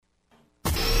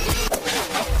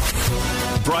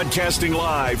Broadcasting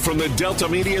live from the Delta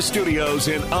Media Studios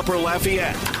in Upper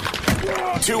Lafayette.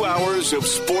 2 hours of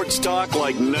sports talk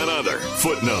like none other.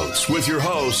 Footnotes with your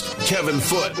host, Kevin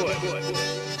Foote.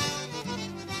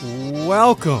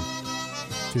 Welcome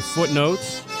to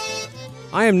Footnotes.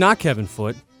 I am not Kevin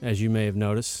Foote, as you may have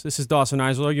noticed. This is Dawson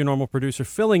Eisler, your normal producer,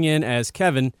 filling in as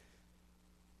Kevin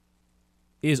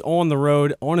is on the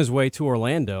road, on his way to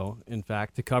Orlando, in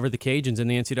fact, to cover the Cajuns in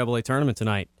the NCAA tournament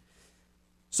tonight.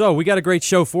 So, we got a great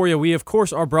show for you. We, of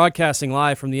course, are broadcasting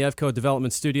live from the EVCO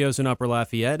Development Studios in Upper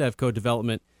Lafayette. EVCO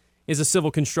Development is a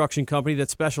civil construction company that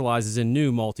specializes in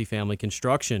new multifamily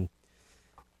construction.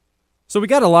 So we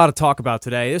got a lot to talk about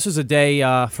today. This was a day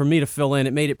for me to fill in.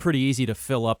 It made it pretty easy to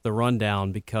fill up the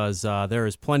rundown because there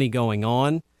is plenty going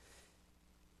on.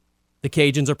 The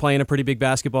Cajuns are playing a pretty big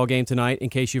basketball game tonight, in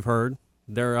case you've heard.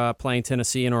 They're playing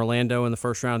Tennessee in Orlando in the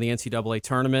first round of the NCAA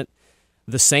tournament.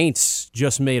 The Saints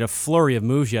just made a flurry of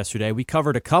moves yesterday. We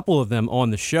covered a couple of them on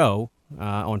the show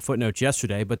on Footnotes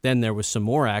yesterday, but then there was some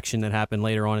more action that happened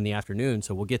later on in the afternoon,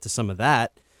 so we'll get to some of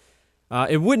that.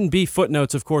 It wouldn't be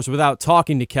Footnotes, of course, without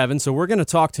talking to Kevin, so we're going to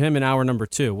talk to him in hour number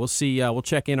 2. We'll see. We'll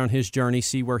check in on his journey,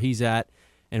 see where he's at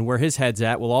and where his head's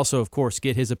at. We'll also, of course,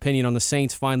 get his opinion on the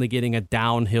Saints finally getting a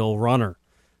downhill runner,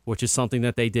 which is something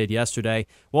that they did yesterday.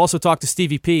 We'll also talk to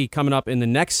Stevie P coming up in the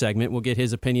next segment. We'll get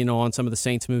his opinion on some of the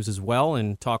Saints moves as well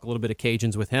and talk a little bit of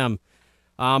Cajuns with him.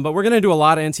 But we're going to do a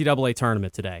lot of NCAA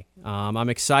tournament today. I'm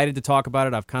excited to talk about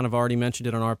it. I've kind of already mentioned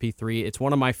it on RP3. It's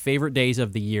one of my favorite days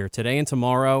of the year. Today and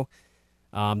tomorrow,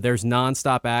 there's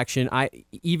nonstop action.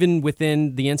 Even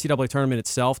within the NCAA tournament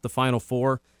itself, the Final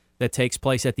Four that takes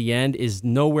place at the end is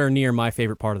nowhere near my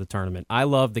favorite part of the tournament. I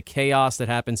love the chaos that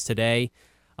happens today.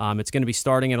 It's going to be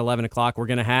starting at 11 o'clock. We're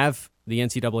going to have the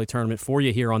NCAA tournament for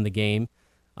you here on the game,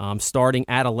 starting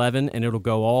at 11, and it'll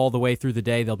go all the way through the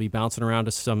day. They'll be bouncing around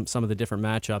to some of the different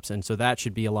matchups, and so that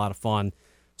should be a lot of fun.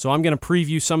 So I'm going to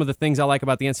preview some of the things I like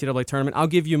about the NCAA tournament. I'll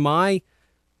give you my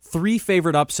 3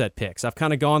 favorite upset picks. I've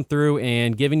kind of gone through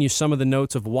and given you some of the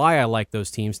notes of why I like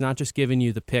those teams, not just giving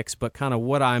you the picks, but kind of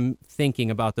what I'm thinking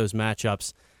about those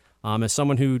matchups as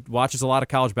someone who watches a lot of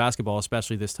college basketball,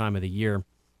 especially this time of the year.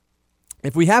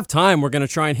 If we have time, we're going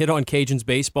to try and hit on Cajuns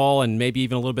baseball and maybe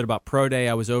even a little bit about Pro Day.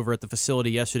 I was over at the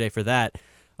facility yesterday for that.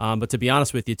 But to be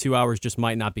honest with you, 2 hours just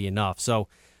might not be enough. So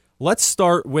let's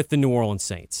start with the New Orleans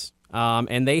Saints.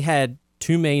 And they had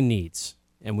 2 main needs.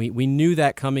 And we knew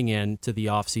that coming into the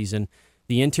offseason.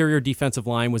 The interior defensive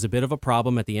line was a bit of a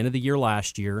problem at the end of the year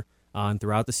last year and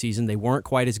throughout the season. They weren't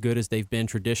quite as good as they've been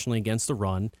traditionally against the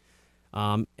run.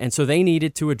 And so they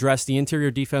needed to address the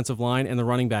interior defensive line and the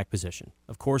running back position.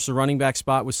 Of course, the running back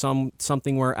spot was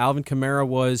something where Alvin Kamara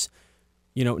was,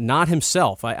 not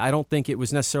himself. I don't think it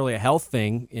was necessarily a health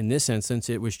thing in this instance.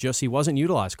 It was just he wasn't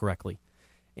utilized correctly.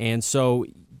 And so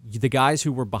the guys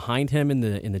who were behind him in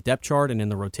the depth chart and in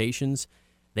the rotations,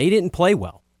 they didn't play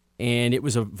well. And it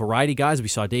was a variety of guys. We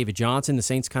saw David Johnson. The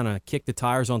Saints kind of kicked the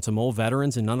tires on some old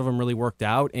veterans, and none of them really worked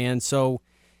out. And so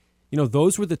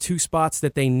those were the 2 spots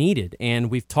that they needed.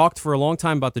 And we've talked for a long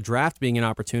time about the draft being an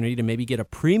opportunity to maybe get a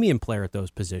premium player at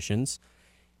those positions.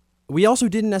 We also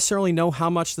didn't necessarily know how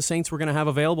much the Saints were going to have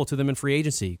available to them in free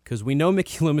agency because we know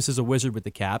Mickey Loomis is a wizard with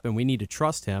the cap, and we need to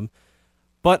trust him.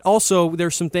 But also,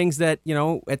 there's some things that,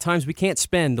 at times we can't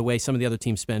spend the way some of the other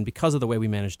teams spend because of the way we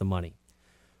manage the money.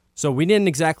 So we didn't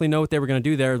exactly know what they were going to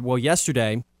do there. Well,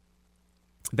 yesterday,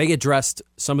 they addressed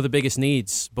some of the biggest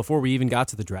needs before we even got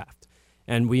to the draft.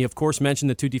 And we, of course, mentioned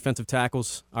the 2 defensive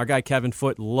tackles. Our guy Kevin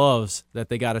Foote loves that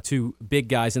they got 2 big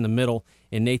guys in the middle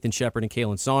in Nathan Shepard and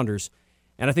Kalen Saunders.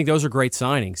 And I think those are great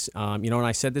signings. And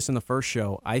I said this in the first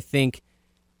show. I think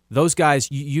those guys,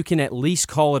 you can at least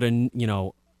call it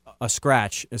a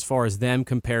scratch as far as them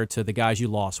compared to the guys you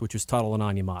lost, which was Tuttle and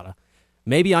Onyemata.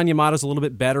 Maybe Onyemata's a little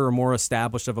bit better or more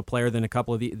established of a player than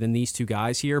than these 2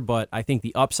 guys here, but I think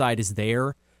the upside is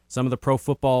there. Some of the Pro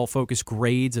Football Focus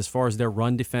grades as far as their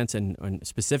run defense and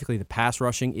specifically the pass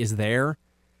rushing is there.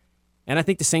 And I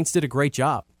think the Saints did a great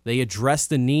job. They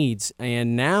addressed the needs,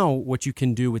 and now what you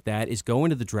can do with that is go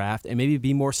into the draft and maybe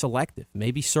be more selective.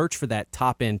 Maybe search for that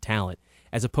top-end talent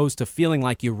as opposed to feeling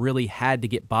like you really had to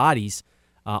get bodies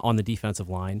on the defensive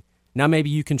line. Now maybe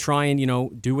you can try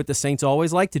and, do what the Saints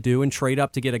always like to do and trade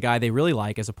up to get a guy they really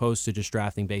like as opposed to just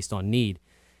drafting based on need.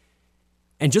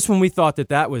 And just when we thought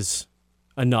that was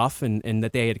enough and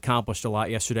that they had accomplished a lot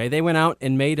yesterday, they went out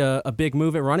and made a big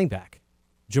move at running back.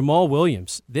 Jamal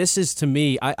Williams. This is, to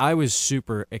me, I was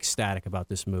super ecstatic about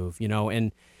this move,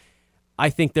 and I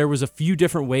think there was a few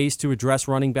different ways to address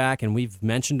running back, and we've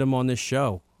mentioned them on this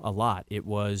show a lot. It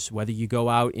was whether you go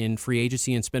out in free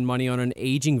agency and spend money on an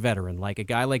aging veteran, like a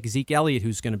guy like Zeke Elliott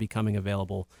who's going to be coming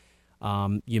available.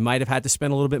 You might have had to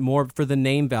spend a little bit more for the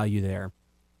name value there.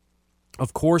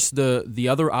 Of course, the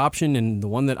other option, and the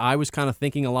one that I was kind of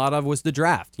thinking a lot of, was the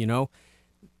draft.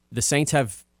 The Saints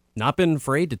have not been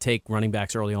afraid to take running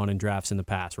backs early on in drafts in the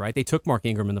past, right? They took Mark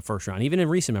Ingram in the first round. Even in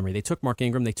recent memory, they took Mark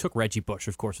Ingram. They took Reggie Bush,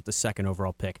 of course, with the second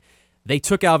overall pick. They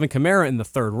took Alvin Kamara in the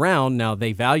third round. Now,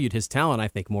 they valued his talent, I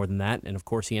think, more than that. And, of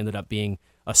course, he ended up being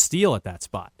a steal at that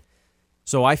spot.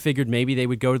 So I figured maybe they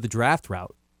would go to the draft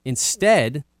route.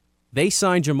 Instead, they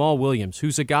signed Jamal Williams,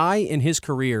 who's a guy in his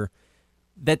career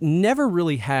that never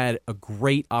really had a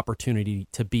great opportunity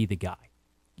to be the guy.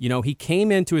 He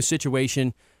came into a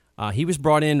situation, he was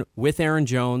brought in with Aaron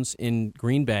Jones in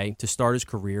Green Bay to start his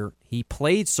career. He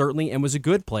played, certainly, and was a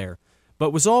good player,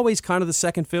 but was always kind of the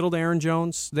second fiddle to Aaron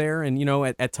Jones there, and,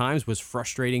 at times was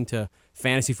frustrating to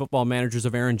fantasy football managers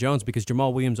of Aaron Jones because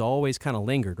Jamal Williams always kind of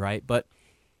lingered, right? But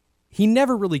he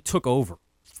never really took over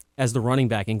as the running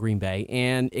back in Green Bay,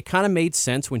 and it kind of made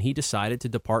sense when he decided to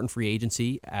depart in free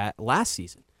agency at last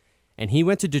season. And he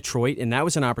went to Detroit, and that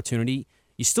was an opportunity.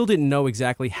 You still didn't know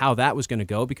exactly how that was going to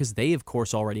go because they, of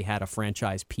course, already had a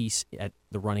franchise piece at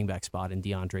the running back spot in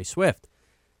DeAndre Swift.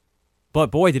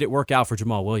 But boy, did it work out for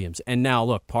Jamal Williams. And now,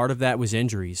 look, part of that was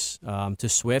injuries to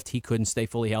Swift. He couldn't stay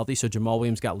fully healthy, so Jamal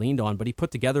Williams got leaned on, but he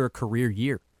put together a career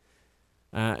year.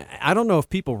 I don't know if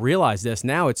people realize this.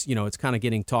 Now it's kind of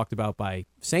getting talked about by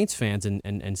Saints fans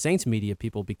and Saints media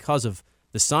people because of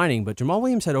the signing, but Jamal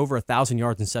Williams had over 1,000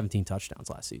 yards and 17 touchdowns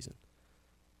last season.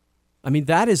 I mean,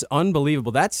 that is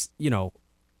unbelievable. That's,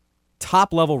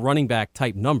 top-level running back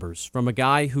type numbers from a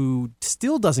guy who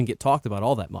still doesn't get talked about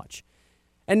all that much.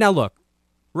 And now, look,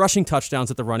 rushing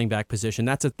touchdowns at the running back position,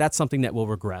 that's something that will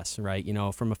regress, right?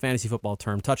 From a fantasy football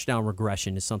term, touchdown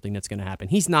regression is something that's going to happen.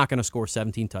 He's not going to score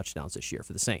 17 touchdowns this year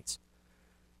for the Saints.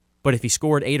 But if he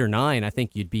scored 8 or 9, I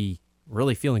think you'd be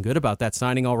really feeling good about that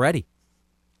signing already.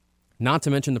 Not to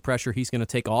mention the pressure he's going to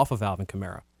take off of Alvin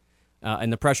Kamara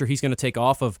and the pressure he's going to take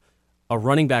off of a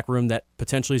running back room that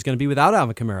potentially is going to be without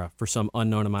Alvin Kamara for some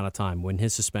unknown amount of time when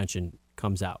his suspension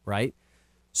comes out, right?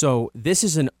 So this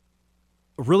is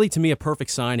really, to me, a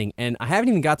perfect signing, and I haven't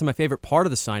even got to my favorite part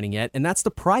of the signing yet, and that's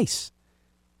the price.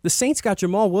 The Saints got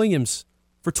Jamal Williams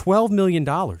for $12 million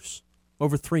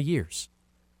over 3 years.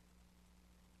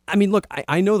 I mean, look,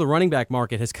 I know the running back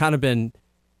market has kind of been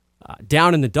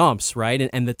down in the dumps, right?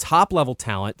 And the top-level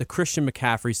talent, the Christian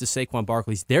McCaffreys, the Saquon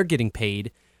Barkleys, they're getting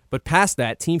paid, but past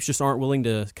that, teams just aren't willing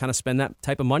to kind of spend that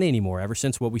type of money anymore, ever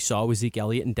since what we saw with Zeke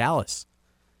Elliott in Dallas.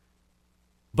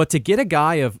 But to get a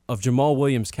guy of Jamal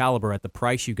Williams' caliber at the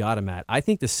price you got him at, I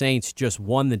think the Saints just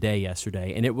won the day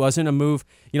yesterday. And it wasn't a move.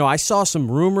 I saw some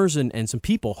rumors and some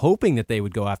people hoping that they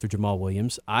would go after Jamal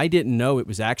Williams. I didn't know it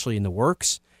was actually in the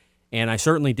works, and I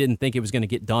certainly didn't think it was going to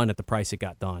get done at the price it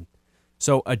got done.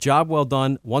 So a job well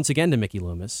done once again to Mickey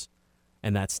Loomis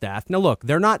and that staff. Now, look,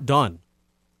 they're not done.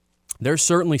 There's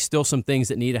certainly still some things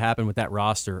that need to happen with that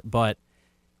roster, but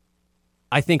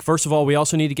I think, first of all, we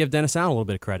also need to give Dennis Allen a little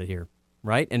bit of credit here.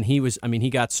 Right? And he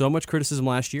got so much criticism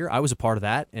last year. I was a part of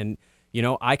that. And,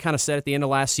 I kind of said at the end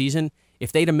of last season,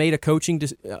 if they'd have made a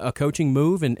coaching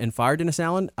move and fired Dennis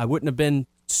Allen, I wouldn't have been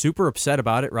super upset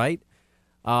about it, right?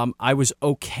 I was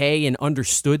okay and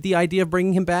understood the idea of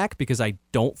bringing him back because I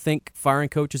don't think firing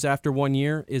coaches after 1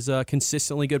 year is a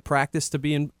consistently good practice to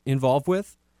be involved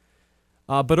with.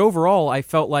 But overall, I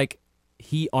felt like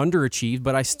he underachieved,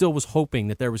 but I still was hoping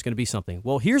that there was going to be something.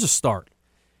 Well, here's a start.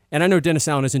 And I know Dennis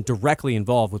Allen isn't directly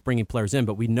involved with bringing players in,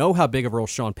 but we know how big of a role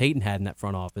Sean Payton had in that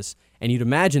front office. And you'd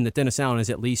imagine that Dennis Allen is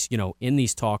at least, in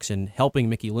these talks and helping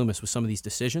Mickey Loomis with some of these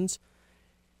decisions.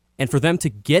 And for them to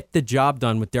get the job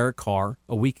done with Derek Carr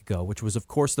a week ago, which was, of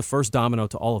course, the first domino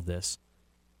to all of this,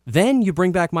 then you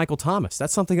bring back Michael Thomas.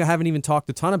 That's something I haven't even talked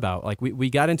a ton about. Like, we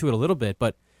got into it a little bit,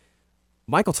 but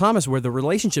Michael Thomas, where the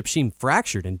relationship seemed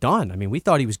fractured and done. I mean, we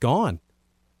thought he was gone.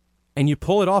 And you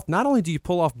pull it off. Not only do you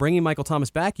pull off bringing Michael Thomas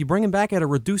back, you bring him back at a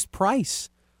reduced price,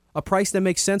 a price that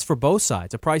makes sense for both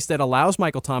sides, a price that allows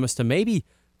Michael Thomas to maybe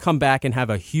come back and have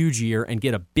a huge year and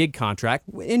get a big contract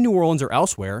in New Orleans or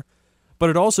elsewhere, but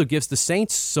it also gives the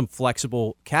Saints some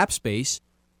flexible cap space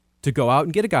to go out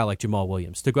and get a guy like Jamal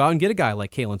Williams, to go out and get a guy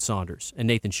like Kalen Saunders and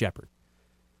Nathan Shepard.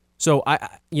 So,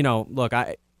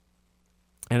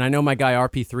 and I know my guy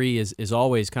RP3 is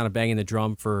always kind of banging the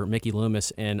drum for Mickey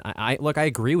Loomis, and I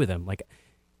agree with him. Like,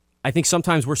 I think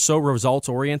sometimes we're so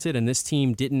results-oriented, and this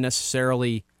team didn't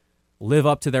necessarily live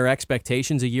up to their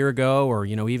expectations a year ago or,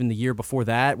 even the year before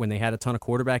that when they had a ton of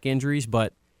quarterback injuries,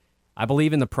 but I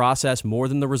believe in the process more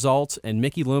than the results, and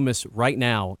Mickey Loomis right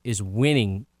now is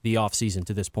winning the offseason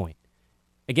to this point.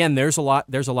 Again, there's a lot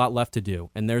left to do,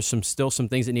 and there's still some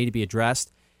things that need to be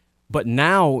addressed. But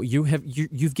now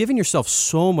you've given yourself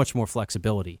so much more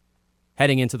flexibility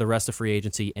heading into the rest of free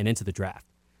agency and into the draft.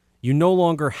 You no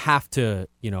longer have to,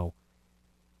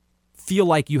 feel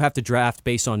like you have to draft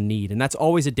based on need. And that's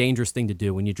always a dangerous thing to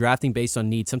do. When you're drafting based on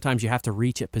need, sometimes you have to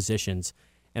reach at positions.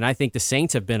 And I think the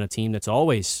Saints have been a team that's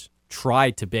always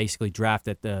tried to basically draft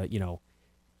at the,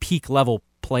 peak level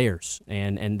players.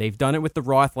 And they've done it with the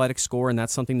raw athletic score, and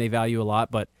that's something they value a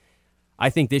lot. But I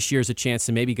think this year is a chance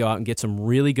to maybe go out and get some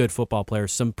really good football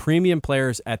players, some premium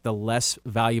players at the less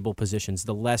valuable positions,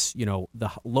 the less,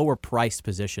 the lower priced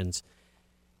positions.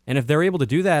 And if they're able to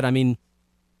do that, I mean,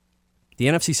 the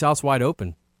NFC South's wide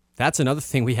open. That's another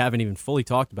thing we haven't even fully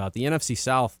talked about. The NFC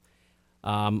South,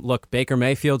 look, Baker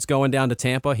Mayfield's going down to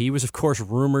Tampa. He was, of course,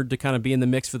 rumored to kind of be in the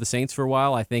mix for the Saints for a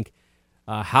while. I think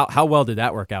how well did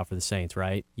that work out for the Saints,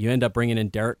 right? You end up bringing in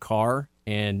Derek Carr,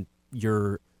 and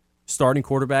your starting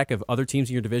quarterback of other teams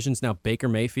in your divisions now Baker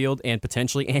Mayfield and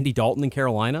potentially Andy Dalton in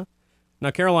Carolina.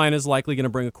 Now, Carolina is likely going to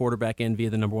bring a quarterback in via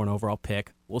the number 1 overall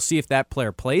pick. We'll see if that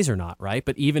player plays or not, right?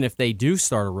 But even if they do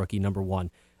start a rookie number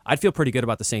 1, I'd feel pretty good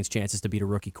about the Saints' chances to beat a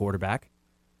rookie quarterback.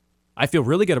 I feel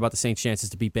really good about the Saints' chances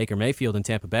to beat Baker Mayfield in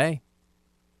Tampa Bay.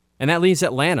 And that leaves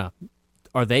Atlanta.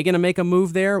 Are they going to make a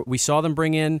move there? We saw them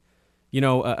bring in,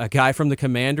 a guy from the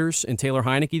Commanders and Taylor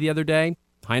Heineke the other day.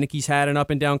 Heineke's had an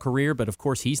up-and-down career, but of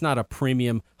course he's not a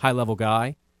premium high-level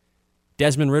guy.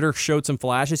 Desmond Ridder showed some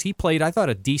flashes. He played, I thought,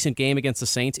 a decent game against the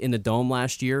Saints in the Dome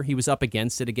last year. He was up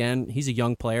against it again. He's a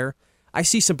young player. I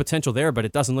see some potential there, but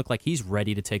it doesn't look like he's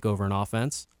ready to take over an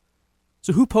offense.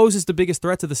 So who poses the biggest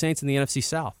threat to the Saints in the NFC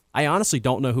South? I honestly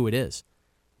don't know who it is.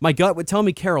 My gut would tell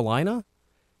me Carolina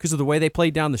because of the way they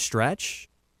played down the stretch.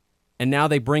 And now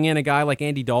they bring in a guy like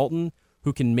Andy Dalton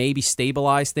who can maybe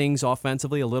stabilize things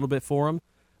offensively a little bit for him.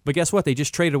 But guess what? They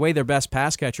just traded away their best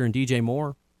pass catcher in DJ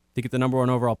Moore to get the number 1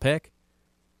 overall pick.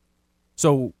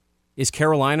 So is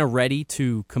Carolina ready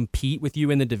to compete with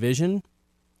you in the division?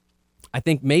 I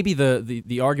think maybe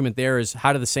the argument there is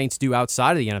how do the Saints do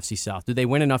outside of the NFC South? Do they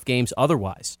win enough games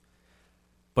otherwise?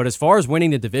 But as far as winning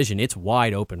the division, it's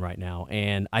wide open right now.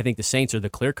 And I think the Saints are the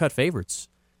clear-cut favorites.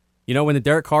 When the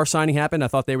Derek Carr signing happened, I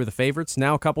thought they were the favorites.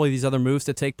 Now a couple of these other moves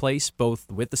that take place,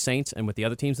 both with the Saints and with the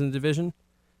other teams in the division,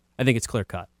 I think it's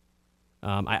clear-cut.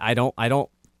 I don't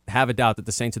have a doubt that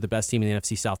the Saints are the best team in the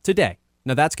NFC South today.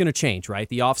 Now, that's going to change, right?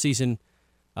 The offseason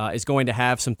is going to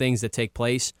have some things that take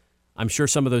place. I'm sure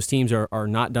some of those teams are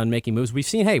not done making moves. We've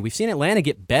seen Atlanta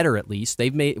get better at least.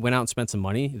 They've went out and spent some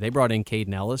money. They brought in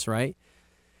Caden Ellis, right?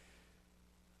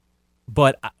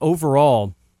 But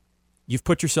overall, you've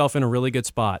put yourself in a really good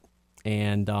spot.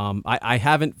 And I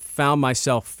haven't found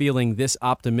myself feeling this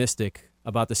optimistic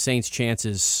about the Saints'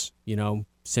 chances,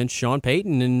 since Sean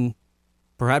Payton and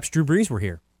perhaps Drew Brees were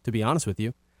here, to be honest with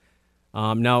you.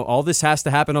 Now, all this has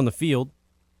to happen on the field,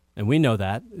 and we know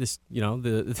that.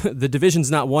 The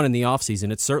division's not won in the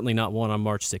offseason. It's certainly not won on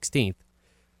March 16th.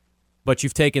 But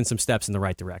you've taken some steps in the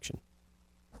right direction.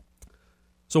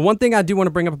 So one thing I do want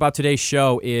to bring up about today's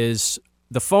show is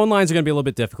the phone lines are going to be a little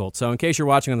bit difficult. So in case you're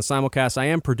watching on the simulcast, I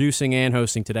am producing and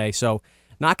hosting today, so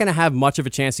not going to have much of a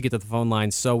chance to get to the phone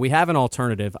lines. So we have an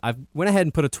alternative. I went ahead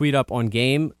and put a tweet up on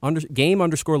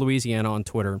game_Louisiana on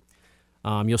Twitter.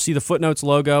 You'll see the Footnotes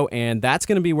logo, and that's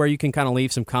going to be where you can kind of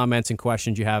leave some comments and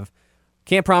questions you have.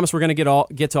 Can't promise we're going to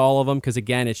get to all of them because,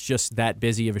 again, it's just that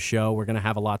busy of a show. We're going to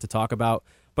have a lot to talk about,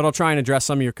 but I'll try and address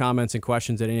some of your comments and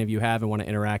questions that any of you have and want to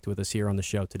interact with us here on the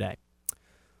show today.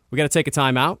 We got to take a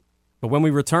time out. But when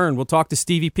we return, we'll talk to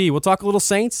Stevie P. We'll talk a little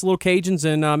Saints, a little Cajuns,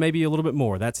 and maybe a little bit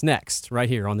more. That's next, right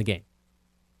here on The Game.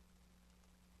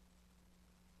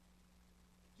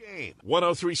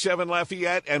 1037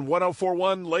 Lafayette and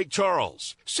 1041 Lake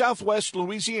Charles, Southwest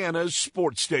Louisiana's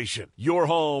sports station. Your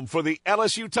home for the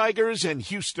LSU Tigers and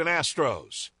Houston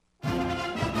Astros.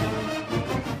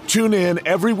 Tune in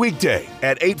every weekday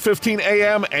at 8:15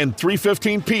 a.m. and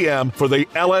 3:15 p.m. for the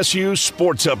LSU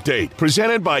Sports Update,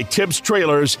 presented by Tibbs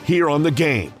Trailers here on The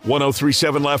Game.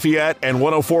 1037 Lafayette and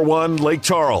 1041 Lake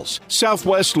Charles,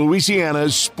 Southwest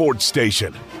Louisiana's sports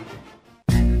station.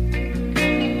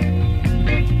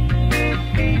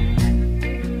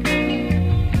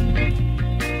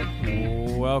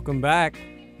 Welcome back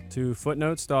to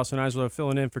Footnotes. Dawson Eisler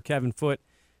filling in for Kevin Foote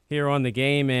here on The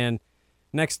Game. And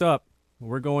next up,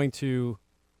 we're going to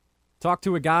talk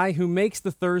to a guy who makes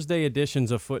the Thursday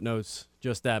editions of Footnotes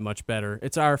just that much better.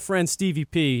 It's our friend Stevie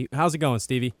P. How's it going,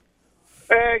 Stevie?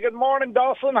 Hey, good morning,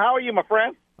 Dawson. How are you, my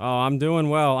friend? Oh, I'm doing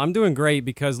well. I'm doing great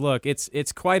because, look,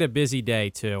 it's quite a busy day,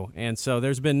 too. And so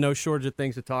there's been no shortage of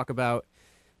things to talk about.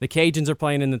 The Cajuns are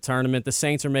playing in the tournament. The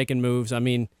Saints are making moves. I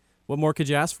mean, what more could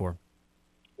you ask for?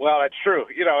 Well, that's true.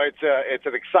 It's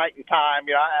an exciting time.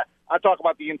 I talk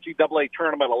about the NCAA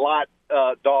tournament a lot,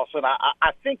 Dawson.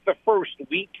 I think the first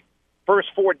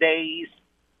 4 days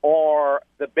are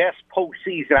the best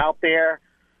postseason out there.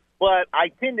 But I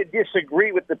tend to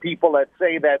disagree with the people that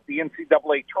say that the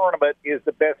NCAA tournament is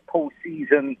the best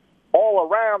postseason all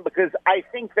around, because I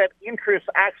think that interest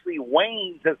actually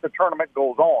wanes as the tournament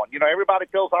goes on. Everybody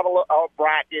fills out a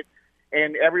bracket,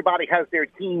 and everybody has their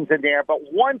teams in there.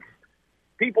 But once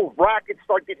people's brackets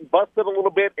start getting busted a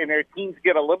little bit and their teams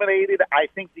get eliminated, I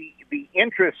think the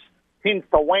interest tends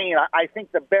to wane. I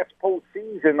think the best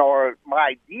postseason, or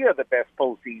my idea of the best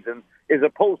postseason, is a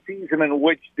postseason in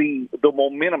which the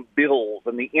momentum builds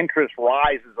and the interest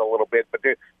rises a little bit. But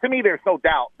to me, there's no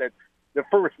doubt that the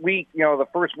first week, the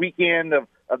first weekend of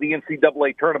the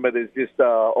NCAA tournament is just,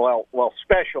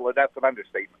 special, and that's an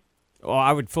understatement. Well,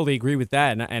 I would fully agree with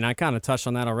that, and I kind of touched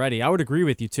on that already. I would agree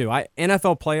with you, too.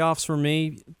 NFL playoffs, for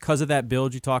me, because of that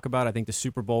build you talk about, I think the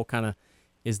Super Bowl kind of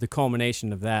is the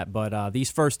culmination of that. But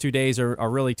these first 2 days are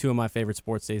really two of my favorite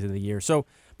sports days of the year. So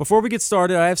before we get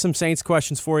started, I have some Saints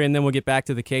questions for you, and then we'll get back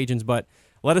to the Cajuns. But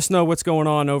let us know what's going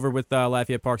on over with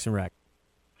Lafayette Parks and Rec.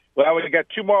 Well, we've got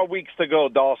 2 more weeks to go,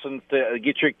 Dawson, to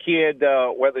get your kid,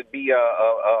 whether it be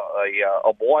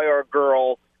a boy or a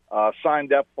girl,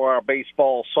 signed up for our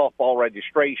baseball, softball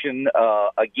registration.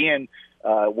 Again,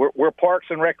 we're Parks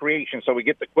and Recreation, so we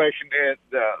get the question.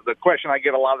 The question I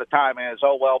get a lot of the time is,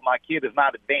 "Oh, well, my kid is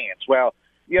not advanced." Well,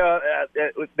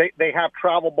 they have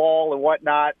travel ball and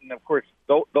whatnot, and of course,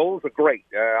 those are great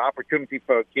opportunity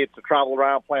for kids to travel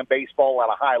around playing baseball at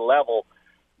a high level.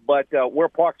 But we're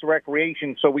Parks and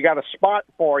Recreation, so we got a spot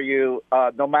for you,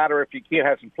 no matter if your kid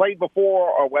hasn't played before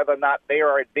or whether or not they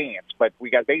are advanced. But we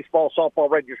got baseball, softball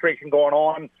registration going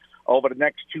on over the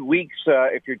next 2 weeks.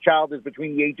 If your child is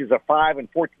between the ages of 5 and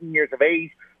 14 years of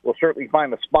age, we'll certainly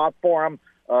find a spot for them.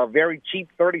 Very cheap,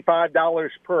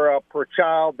 $35 per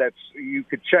child. You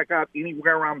could check out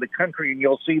anywhere around the country, and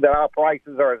you'll see that our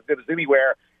prices are as good as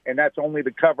anywhere, and that's only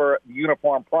to cover the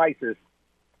uniform prices.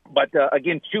 But,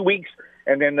 again, 2 weeks,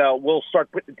 and then we'll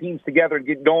start putting the teams together and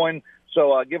get going.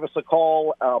 So give us a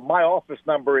call. My office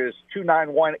number is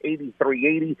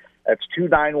 291-8380. That's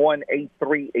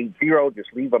 291-8380.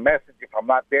 Just leave a message. If I'm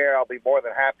not there, I'll be more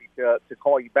than happy to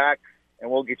call you back, and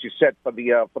we'll get you set for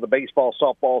the baseball,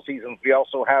 softball seasons. We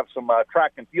also have some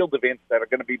track and field events that are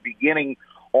going to be beginning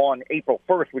on April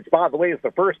 1st, which, by the way, is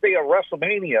the first day of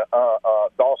WrestleMania,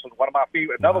 Dawson. One of my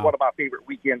favorite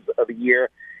weekends of the year.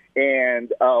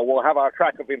 And we'll have our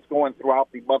track events going throughout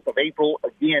the month of April.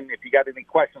 Again, if you got any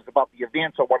questions about the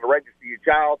events or want to register your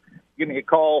child, give me a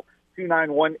call,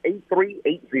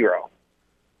 291-8380.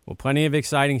 Well, plenty of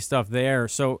exciting stuff there.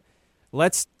 So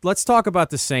let's talk about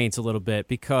the Saints a little bit,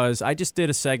 because I just did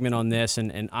a segment on this,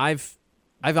 and I've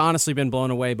honestly been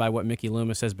blown away by what Mickey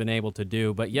Loomis has been able to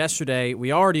do. But yesterday,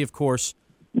 we already, of course,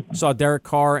 saw Derek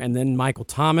Carr and then Michael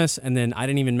Thomas, and then I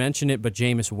didn't even mention it, but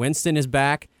Jameis Winston is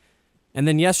back. And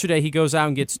then yesterday he goes out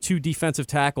and gets 2 defensive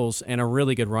tackles and a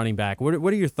really good running back. What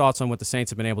are your thoughts on what the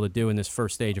Saints have been able to do in this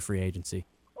first stage of free agency?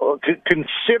 Well,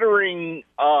 considering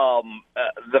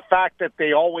the fact that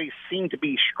they always seem to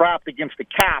be strapped against the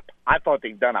cap, I thought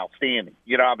they've done outstanding.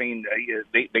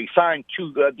 They signed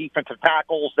 2 defensive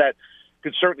tackles that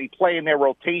could certainly play in their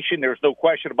rotation. There's no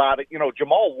question about it.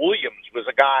 Jamal Williams was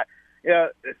a guy.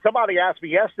 Somebody asked me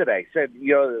yesterday, said,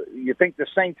 you think the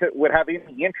Saints would have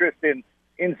any interest in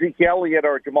Zeke Elliott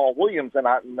or Jamal Williams, and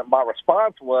my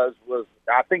response was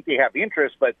I think they have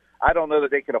interest, but I don't know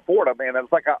that they can afford them. And it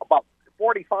was like about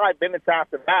 45 minutes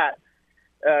after that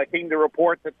came the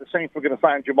report that the Saints were going to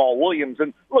sign Jamal Williams.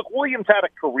 And look, Williams had a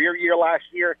career year last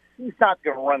year. He's not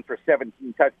going to run for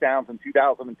 17 touchdowns in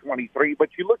 2023, but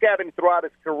you look at him throughout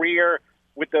his career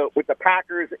with the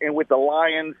Packers and with the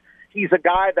Lions, he's a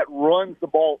guy that runs the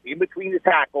ball in between the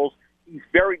tackles. He's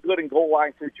very good in goal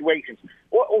line situations.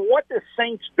 What the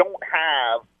Saints don't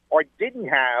have or didn't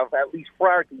have, at least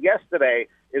prior to yesterday,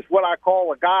 is what I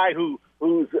call a guy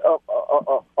who's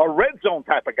a red zone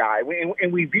type of guy,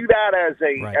 and we view that as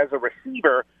a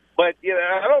receiver. But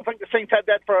I don't think the Saints had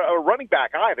that for a running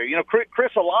back either.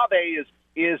 Chris Olave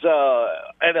is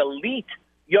an elite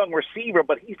young receiver,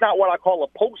 but he's not what I call a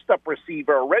post up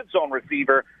receiver, a red zone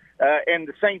receiver. And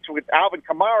the Saints with Alvin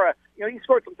Kamara, he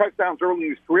scored some touchdowns early in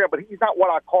his career, but he's not what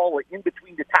I call an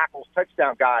in-between-the-tackles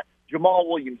touchdown guy. Jamal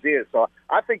Williams is. So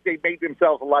I think they made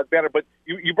themselves a lot better. But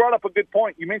you brought up a good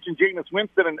point. You mentioned Jameis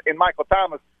Winston and Michael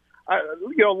Thomas.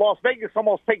 Las Vegas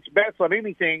almost takes bets on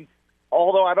anything.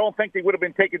 although I don't think they would have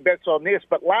been taking bets on this.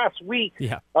 But last week,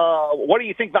 what do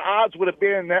you think the odds would have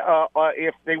been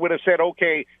if they would have said,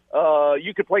 okay,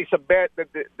 you could place a bet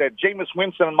that Jameis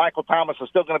Winston and Michael Thomas are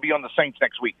still going to be on the Saints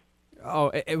next week?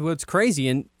 Oh, it's crazy.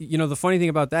 And, the funny thing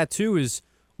about that, too, is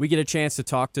we get a chance to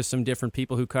talk to some different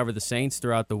people who cover the Saints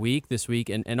throughout the week this week,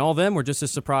 and all of them were just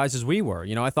as surprised as we were.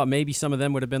 I thought maybe some of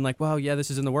them would have been like, well, yeah, this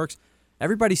is in the works.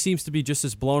 Everybody seems to be just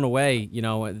as blown away,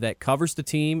 that covers the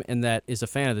team and that is a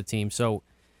fan of the team. So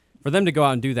for them to go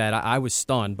out and do that, I was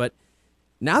stunned. But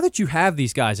now that you have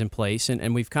these guys in place,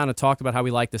 and we've kind of talked about how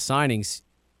we like the signings,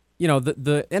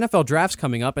 the NFL draft's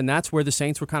coming up, and that's where the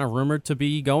Saints were kind of rumored to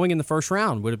be going in the first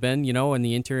round. Would have been, in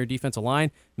the interior defensive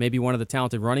line, maybe one of the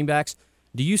talented running backs.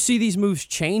 Do you see these moves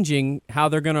changing how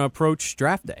they're going to approach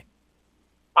draft day?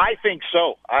 I think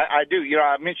so. I do.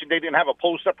 I mentioned they didn't have a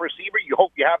post-up receiver. You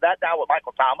hope you have that now with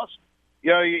Michael Thomas.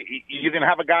 You're going to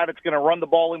have a guy that's going to run the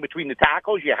ball in between the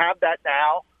tackles. You have that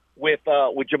now with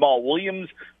Jamal Williams.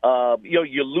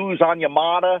 You lose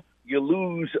Onyemata, you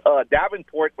lose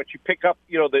Davenport, but you pick up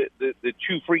the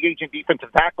two free agent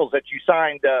defensive tackles that you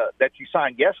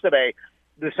signed yesterday.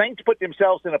 The Saints put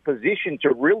themselves in a position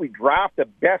to really draft the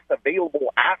best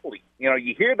available athlete.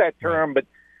 You hear that term, but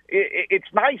it's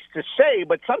nice to say,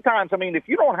 but sometimes, if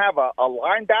you don't have a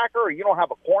linebacker or you don't have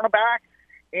a cornerback,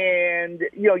 and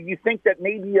you think that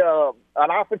maybe an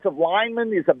offensive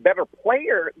lineman is a better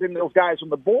player than those guys on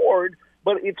the board,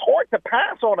 but it's hard to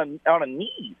pass on a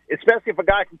need, especially if a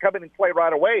guy can come in and play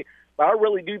right away. But I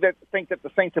really do think that the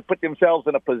Saints have put themselves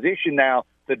in a position now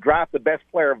to draft the best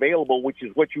player available, which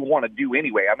is what you want to do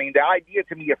anyway. The idea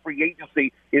to me of free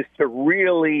agency is to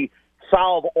really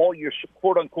solve all your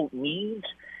quote-unquote needs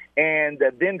and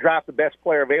then draft the best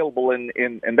player available, and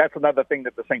that's another thing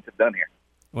that the Saints have done here.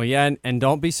 Well, yeah, and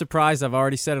don't be surprised, I've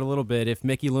already said it a little bit, if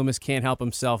Mickey Loomis can't help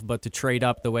himself but to trade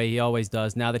up the way he always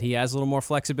does. Now that he has a little more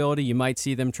flexibility, you might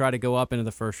see them try to go up into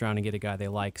the first round and get a guy they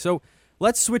like. So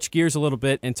let's switch gears a little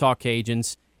bit and talk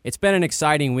Cajuns. It's been an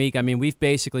exciting week. We've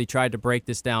basically tried to break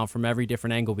this down from every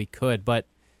different angle we could, but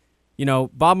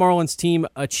Bob Marlin's team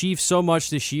achieved so much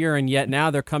this year, and yet now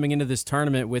they're coming into this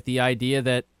tournament with the idea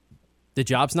that the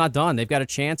job's not done. They've got a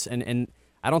chance, and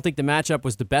I don't think the matchup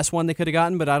was the best one they could have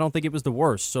gotten, but I don't think it was the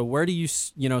worst. So where do you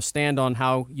stand on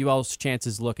how UL's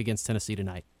chances look against Tennessee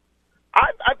tonight?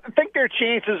 I think their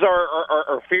chances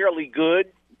are fairly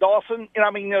good, Dawson.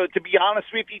 To be honest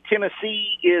with you, Tennessee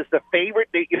is the favorite.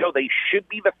 They should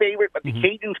be the favorite, but the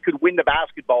Cajuns could win the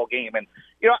basketball game. And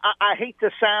I hate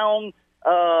to sound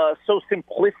so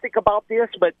simplistic about this,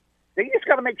 but they just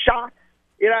got to make shots.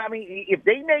 If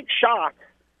they make shots,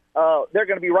 they're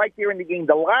going to be right there in the game.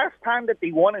 The last time that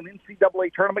they won an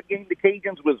NCAA tournament game, the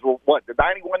Cajuns, was the 91-92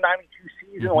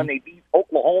 season when they beat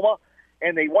Oklahoma,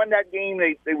 and they won that game.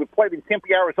 They would play in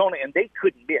Tempe, Arizona, and they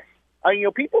couldn't miss.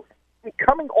 People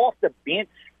coming off the bench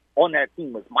on that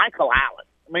team was Michael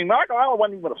Allen. Michael Allen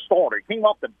wasn't even a starter. He came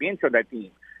off the bench on that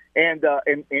team, and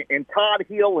Todd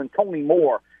Hill and Tony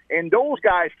Moore. And those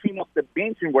guys came off the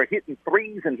bench and were hitting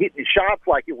threes and hitting shots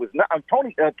like it was not.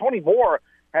 Tony Moore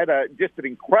had just an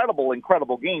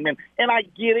incredible game. And I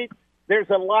get it. There's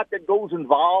a lot that goes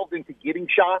involved into getting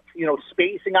shots,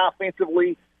 spacing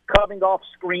offensively, coming off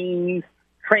screens,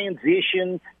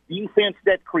 transition, defense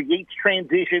that creates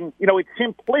transition. It's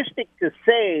simplistic to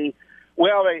say,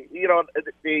 well,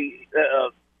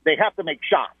 they have to make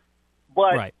shots.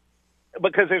 But right.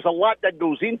 Because there's a lot that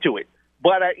goes into it.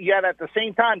 But yet at the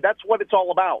same time, that's what it's all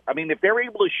about. If they're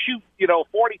able to shoot,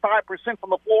 45%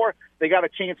 from the floor, they got a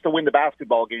chance to win the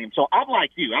basketball game. So I'm like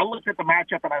you. I look at the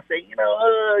matchup and I say,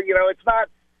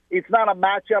 it's not a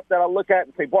matchup that I look at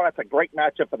and say, boy, that's a great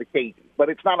matchup for the Cajuns. But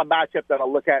it's not a matchup that I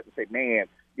look at and say, man,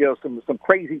 some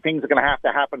crazy things are going to have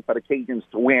to happen for the Cajuns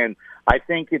to win. I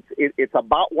think it's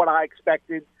about what I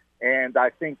expected, and I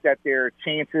think that their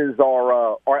chances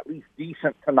are at least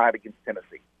decent tonight against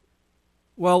Tennessee.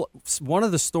 Well, one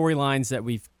of the storylines that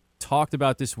we've talked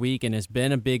about this week and has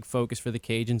been a big focus for the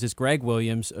Cajuns is Greg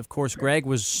Williams. Of course, Greg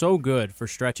was so good for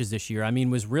stretches this year.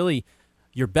 Was really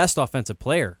your best offensive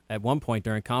player at one point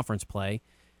during conference play.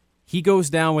 He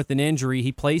goes down with an injury.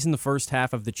 He plays in the first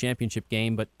half of the championship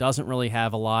game, but doesn't really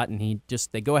have a lot, and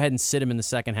they go ahead and sit him in the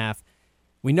second half.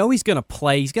 We know he's going to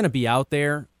play. He's going to be out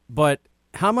there, but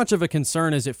how much of a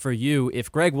concern is it for you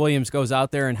if Greg Williams goes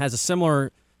out there and has a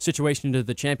similar situation to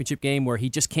the championship game where he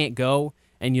just can't go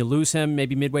and you lose him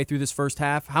maybe midway through this first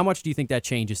half? How much do you think that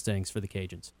changes things for the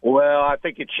Cajuns? Well, I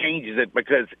think it changes it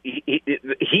because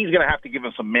he's going to have to give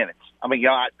him some minutes. I'm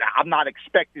not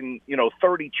expecting,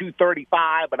 32,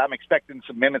 35, but I'm expecting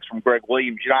some minutes from Greg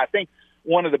Williams. I think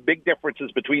one of the big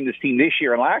differences between this team this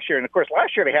year and last year, and of course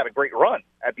last year they had a great run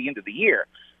at the end of the year,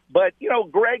 But,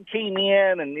 Greg came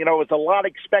in and, it was a lot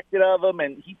expected of him,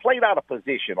 and he played out of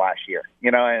position last year,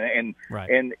 Right.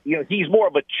 and he's more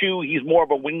of a chew. He's more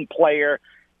of a wing player,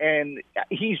 and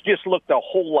he's just looked a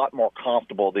whole lot more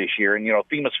comfortable this year. And,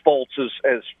 Themis Fultz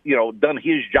has done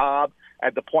his job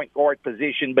at the point guard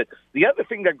position. But the other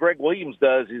thing that Greg Williams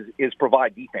does is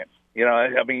provide defense.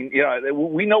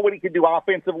 We know what he can do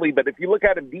offensively, but if you look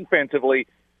at him defensively,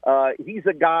 he's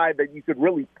a guy that you could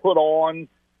really put on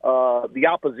the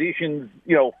opposition's,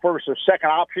 first or second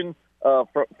option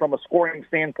from a scoring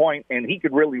standpoint, and he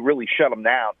could really, really shut them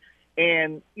down.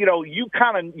 And,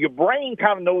 your brain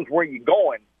kind of knows where you're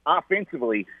going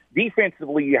offensively.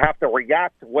 Defensively, you have to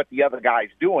react to what the other guy's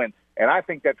doing, and I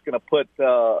think that's going to put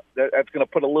a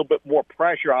little bit more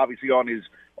pressure, obviously, on his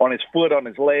foot, on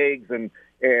his legs, and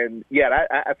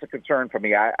that's a concern for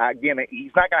me. Again,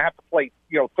 he's not going to have to play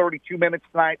 32 minutes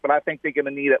tonight, but I think they're going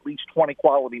to need at least 20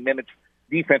 quality minutes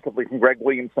defensively from Greg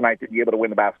Williams tonight to be able to win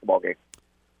the basketball game.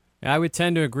 I would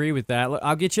tend to agree with that.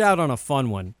 I'll get you out on a fun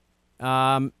one.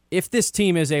 If this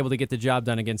team is able to get the job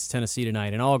done against Tennessee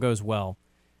tonight and all goes well,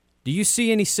 do you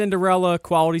see any Cinderella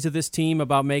qualities of this team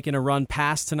about making a run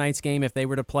past tonight's game if they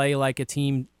were to play like a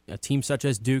team such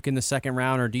as Duke in the second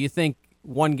round, or do you think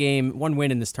one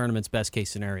win in this tournament's best case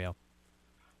scenario?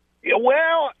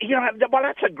 Well,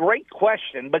 that's a great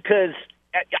question because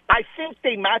I think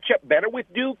they match up better with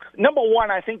Duke. Number one,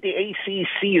 I think the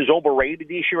ACC is overrated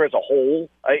this year as a whole.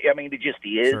 It just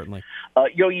is. Certainly.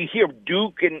 You hear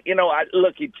Duke, and I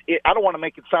don't want to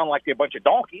make it sound like they're a bunch of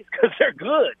donkeys because they're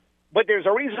good. But there's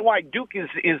a reason why Duke is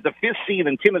the fifth seed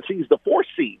and Tennessee's the fourth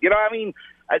seed.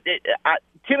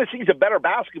 Tennessee's a better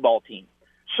basketball team.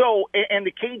 So, and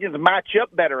the Cajuns match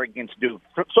up better against Duke.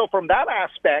 So from that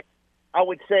aspect, I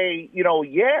would say,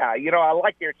 I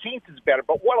like their chances better.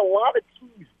 But what a lot of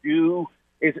teams do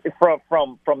is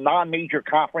from non-major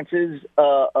conferences,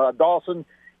 Dawson,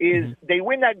 is they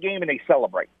win that game and they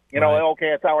celebrate. Okay,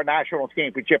 it's our national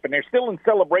championship, and they're still in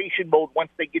celebration mode once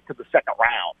they get to the second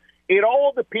round. It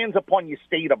all depends upon your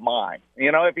state of mind.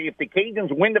 If the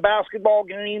Cajuns win the basketball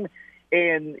game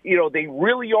and, they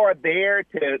really are there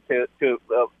to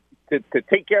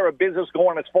take care of business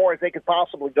going as far as they could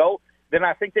possibly go, then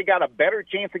I think they got a better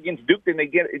chance against Duke than they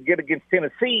get against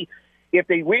Tennessee. If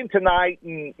they win tonight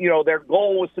and, their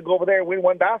goal was to go over there and win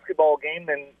one basketball game,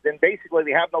 then basically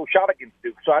they have no shot against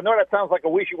Duke. So I know that sounds like a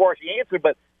wishy-washy answer,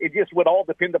 but it just would all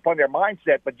depend upon their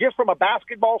mindset. But just from a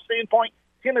basketball standpoint,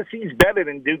 Tennessee's better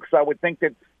than Duke, so I would think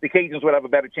that the Cajuns would have a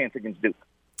better chance against Duke.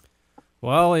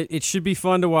 Well, it should be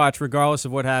fun to watch regardless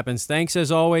of what happens. Thanks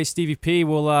as always, Stevie P.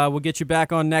 We'll get you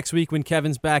back on next week when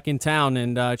Kevin's back in town,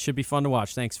 and it should be fun to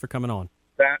watch. Thanks for coming on.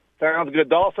 That sounds good.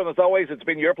 Dawson, as always, it's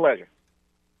been your pleasure.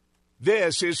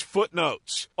 This is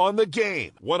Footnotes on the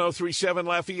Game. 103.7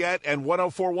 Lafayette and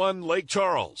 104.1 Lake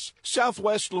Charles,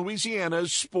 Southwest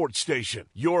Louisiana's sports station.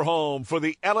 Your home for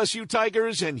the LSU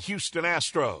Tigers and Houston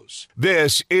Astros.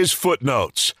 This is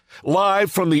Footnotes,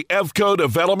 live from the EVCO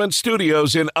Development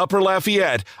Studios in Upper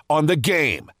Lafayette on the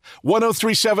Game.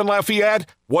 103.7 Lafayette,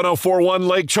 104.1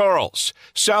 Lake Charles,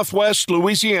 Southwest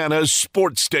Louisiana's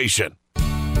sports station.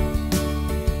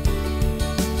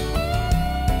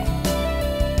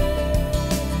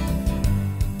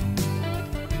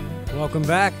 Welcome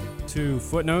back to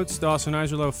Footnotes. Dawson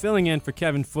Iserloh filling in for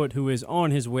Kevin Foote, who is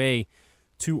on his way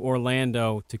to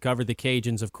Orlando to cover the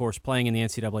Cajuns, of course, playing in the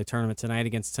NCAA tournament tonight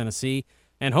against Tennessee,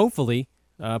 and hopefully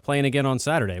playing again on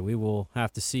Saturday. We will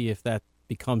have to see if that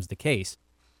becomes the case.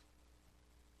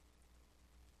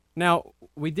 Now,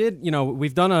 we've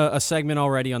done a segment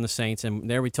already on the Saints, and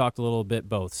there we talked a little bit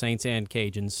both, Saints and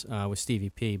Cajuns with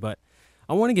Stevie P, but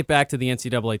I want to get back to the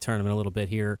NCAA tournament a little bit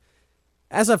here.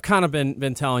 As I've kind of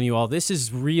been telling you all, this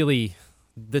is really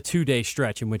the 2-day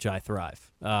stretch in which I thrive.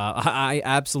 I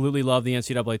absolutely love the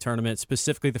NCAA tournament,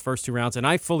 specifically the first two rounds, and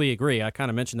I fully agree. I kind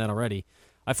of mentioned that already.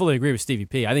 I fully agree with Stevie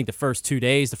P. I think the first 2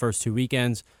 days, the first 2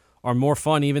 weekends are more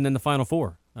fun even than the Final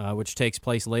Four, which takes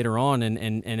place later on.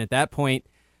 And at that point,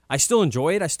 I still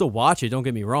enjoy it. I still watch it, don't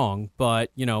get me wrong.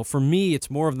 But, for me, it's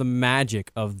more of the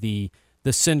magic of the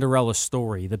Cinderella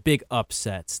story, the big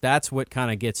upsets. That's what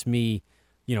kind of gets me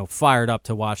fired up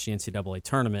to watch the NCAA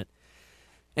tournament.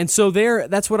 And so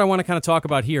that's what I want to kind of talk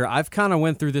about here. I've kind of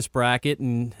went through this bracket,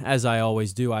 and as I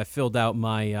always do, I filled out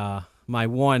my my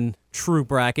one true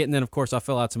bracket, and then, of course, I'll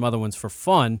fill out some other ones for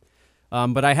fun.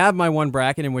 But I have my one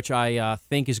bracket in which I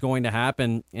think is going to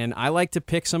happen, and I like to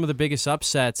pick some of the biggest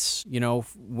upsets,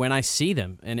 when I see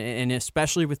them, and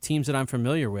especially with teams that I'm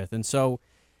familiar with. And so,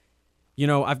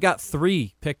 I've got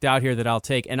 3 picked out here that I'll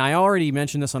take, and I already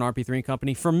mentioned this on RP3 and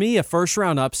Company. For me, a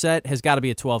first-round upset has got to be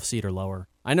a 12 seed or lower.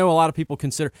 I know a lot of people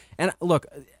consider, and look,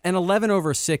 an 11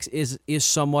 over 6 is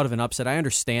somewhat of an upset. I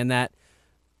understand that.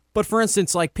 But for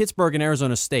instance, like Pittsburgh and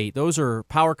Arizona State, those are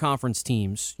power conference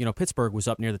teams. You know, Pittsburgh was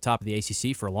up near the top of the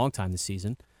ACC for a long time this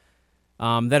season.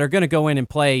 That are going to go in and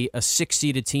play a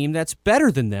 6-seeded team that's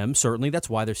better than them, certainly. That's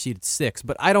why they're seeded 6.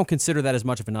 But I don't consider that as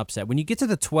much of an upset. When you get to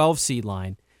the 12-seed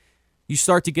line, you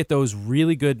start to get those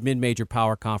really good mid-major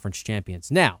power conference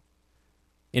champions. Now,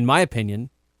 in my opinion,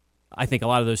 I think a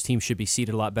lot of those teams should be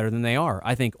seeded a lot better than they are.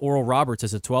 I think Oral Roberts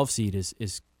as a 12-seed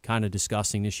is kind of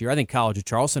disgusting this year. I think College of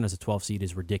Charleston as a 12-seed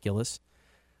is ridiculous.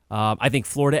 I think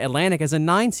Florida Atlantic as a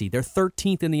 9-seed. They're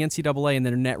 13th in the NCAA in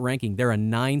their net ranking. They're a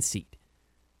 9-seed.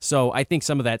 So I think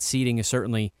some of that seeding is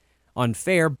certainly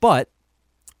unfair, but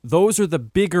those are the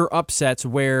bigger upsets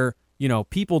where, you know,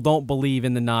 people don't believe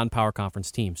in the non-power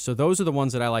conference teams. So those are the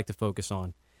ones that I like to focus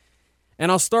on.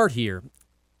 And I'll start here.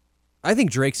 I think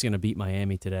Drake's going to beat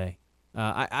Miami today.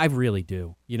 I really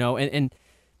do. You know, and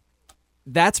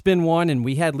that's been one, and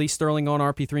we had Lee Sterling on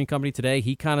RP3 and Company today.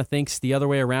 He kind of thinks the other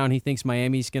way around. He thinks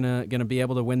Miami's gonna be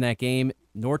able to win that game.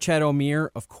 Norchad Omier,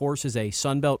 of course, is a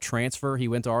Sun Belt transfer. He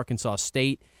went to Arkansas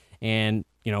State and,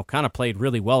 you know, kind of played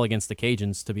really well against the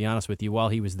Cajuns, to be honest with you, while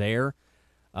he was there.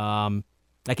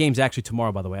 That game's actually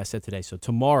tomorrow, by the way. I said today. So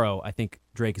tomorrow, I think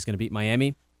Drake is going to beat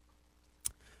Miami.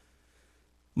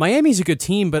 Miami's a good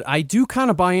team, but I do kind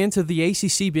of buy into the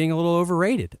ACC being a little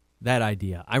overrated, that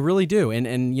idea. I really do.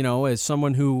 And you know, as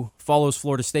someone who follows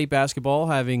Florida State basketball,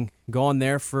 having gone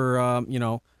there for, you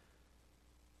know,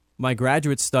 my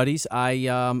graduate studies,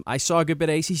 I saw a good bit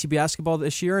of ACC basketball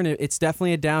this year, and it's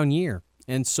definitely a down year.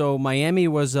 And so Miami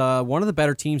was one of the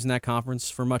better teams in that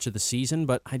conference for much of the season,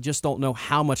 but I just don't know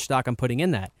how much stock I'm putting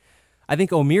in that. I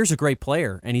think Omier's a great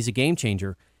player, and he's a game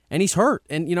changer. And he's hurt.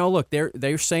 And, you know, look,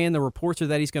 they're saying the reports are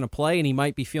that he's going to play and he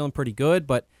might be feeling pretty good.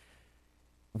 But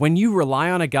when you rely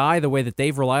on a guy the way that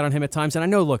they've relied on him at times, and I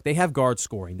know, look, they have guard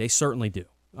scoring. They certainly do.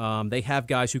 They have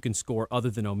guys who can score other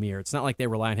than Omier. It's not like they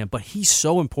rely on him. But he's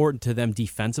so important to them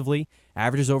defensively.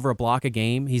 Averages over a block a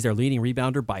game. He's their leading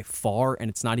rebounder by far, and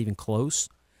it's not even close.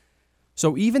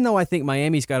 So even though I think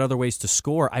Miami's got other ways to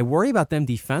score, I worry about them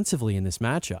defensively in this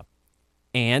matchup.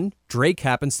 And Drake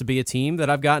happens to be a team that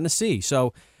I've gotten to see.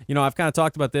 So, you know, I've kind of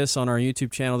talked about this on our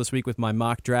YouTube channel this week with my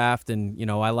mock draft. And, you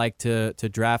know, I like to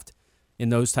draft in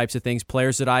those types of things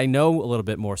players that I know a little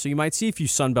bit more. So you might see a few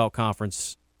Sun Belt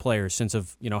Conference players since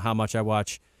of, you know, how much I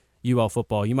watch UL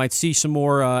football. You might see some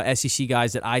more SEC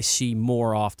guys that I see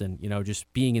more often, you know,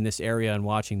 just being in this area and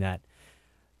watching that.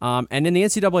 And in the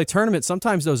NCAA tournament,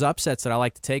 sometimes those upsets that I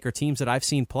like to take are teams that I've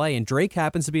seen play. And Drake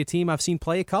happens to be a team I've seen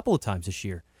play a couple of times this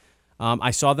year.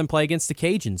 I saw them play against the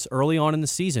Cajuns early on in the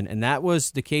season, and that was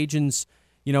the Cajuns.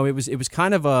 You know, it was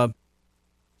kind of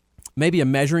maybe a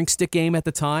measuring stick game at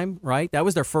the time, right? That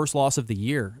was their first loss of the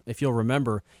year, if you'll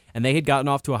remember, and they had gotten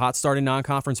off to a hot start in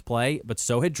non-conference play, but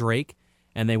so had Drake,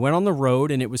 and they went on the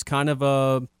road, and it was kind of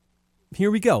a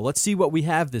here we go, let's see what we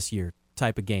have this year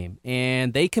type of game,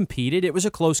 and they competed. It was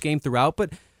a close game throughout,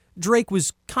 but Drake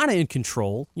was kind of in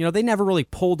control. You know, they never really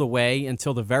pulled away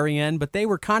until the very end, but they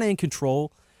were kind of in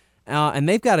control. And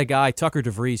they've got a guy, Tucker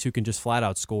DeVries, who can just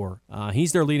flat-out score.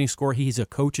 He's their leading scorer. He's a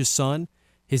coach's son.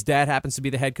 His dad happens to be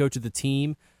the head coach of the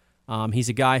team. He's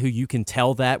a guy who you can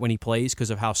tell that when he plays because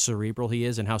of how cerebral he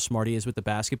is and how smart he is with the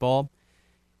basketball.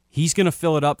 He's going to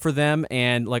fill it up for them,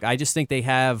 and like I just think they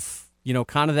have, you know,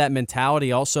 kind of that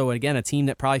mentality also. And again, a team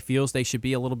that probably feels they should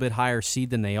be a little bit higher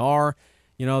seed than they are.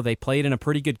 You know, they played in a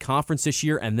pretty good conference this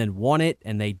year and then won it,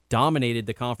 and they dominated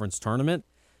the conference tournament.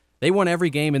 They won every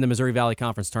game in the Missouri Valley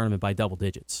Conference tournament by double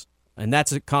digits, and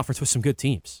that's a conference with some good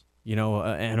teams, you know,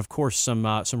 and of course some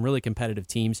really competitive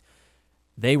teams.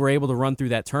 They were able to run through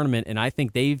that tournament, and I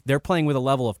think they're playing with a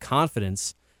level of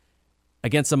confidence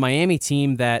against a Miami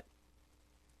team that,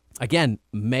 again,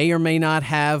 may or may not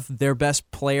have their best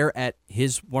player at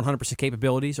his 100%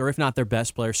 capabilities, or if not their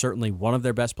best player, certainly one of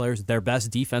their best players, their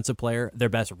best defensive player, their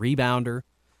best rebounder.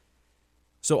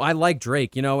 So I like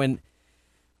Drake, you know, and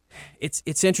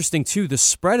it's interesting, too, the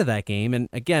spread of that game. And,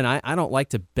 again, I don't like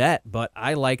to bet, but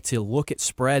I like to look at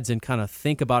spreads and kind of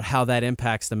think about how that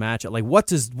impacts the matchup. Like, what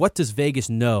does Vegas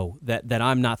know that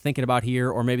I'm not thinking about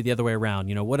here, or maybe the other way around?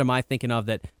 You know, what am I thinking of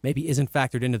that maybe isn't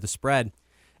factored into the spread?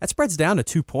 That spread's down to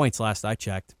 2 points last I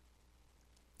checked.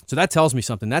 So that tells me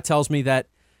something. That tells me that,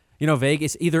 you know,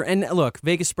 Vegas either – and, look,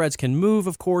 Vegas spreads can move,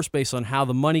 of course, based on how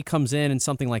the money comes in and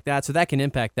something like that, so that can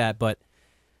impact that, but –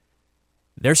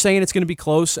 they're saying it's going to be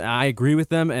close. I agree with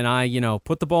them, and I, you know,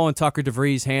 put the ball in Tucker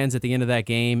DeVries' hands at the end of that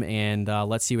game, and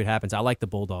let's see what happens. I like the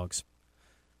Bulldogs.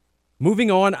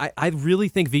 Moving on, I really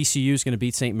think VCU is going to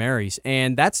beat St. Mary's,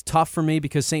 and that's tough for me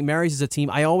because St. Mary's is a team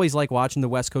I always like watching the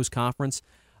West Coast Conference.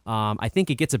 I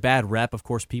think it gets a bad rep. Of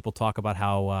course, people talk about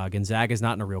how Gonzaga is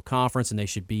not in a real conference and they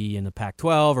should be in the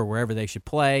Pac-12 or wherever they should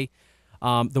play.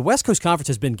 The West Coast Conference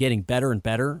has been getting better and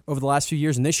better over the last few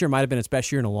years, and this year might have been its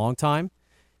best year in a long time,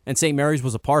 and St. Mary's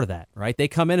was a part of that, right? They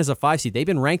come in as a 5 seed. They've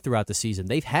been ranked throughout the season.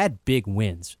 They've had big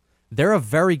wins. They're a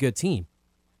very good team.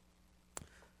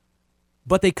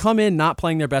 But they come in not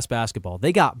playing their best basketball.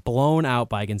 They got blown out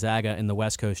by Gonzaga in the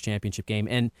West Coast championship game.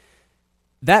 And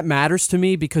that matters to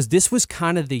me because this was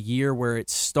kind of the year where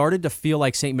it started to feel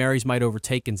like St. Mary's might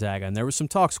overtake Gonzaga. And there was some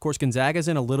talks. Of course, Gonzaga's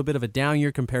in a little bit of a down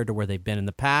year compared to where they've been in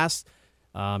the past.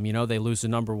 They lose the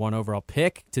number 1 overall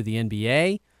pick to the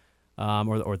NBA,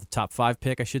 or the top 5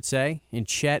 pick, I should say, in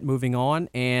Chet moving on.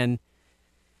 And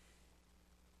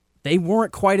they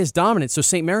weren't quite as dominant. So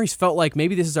St. Mary's felt like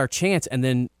maybe this is our chance. And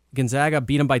then Gonzaga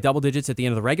beat them by double digits at the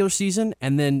end of the regular season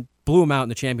and then blew them out in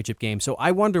the championship game. So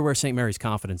I wonder where St. Mary's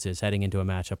confidence is heading into a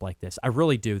matchup like this. I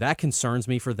really do. That concerns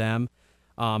me for them.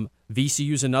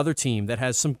 VCU's another team that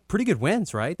has some pretty good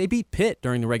wins, right? They beat Pitt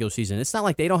during the regular season. It's not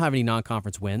like they don't have any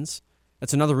non-conference wins.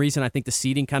 That's another reason I think the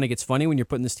seeding kind of gets funny when you're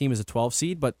putting this team as a 12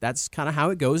 seed, but that's kind of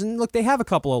how it goes. And look, they have a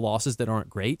couple of losses that aren't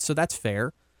great, so that's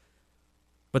fair.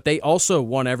 But they also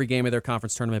won every game of their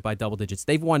conference tournament by double digits.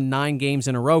 They've won 9 games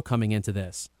in a row coming into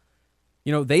this.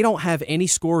 They don't have any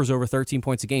scorers over 13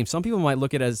 points a game. Some people might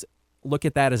look at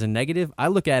that as a negative. I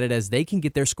look at it as they can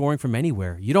get their scoring from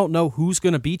anywhere. You don't know who's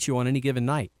going to beat you on any given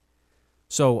night.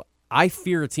 So I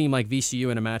fear a team like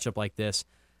VCU in a matchup like this.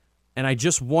 And I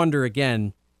just wonder,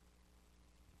 again,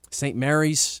 St.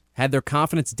 Mary's had their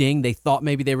confidence dinged. They thought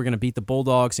maybe they were going to beat the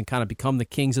Bulldogs and kind of become the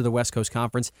kings of the West Coast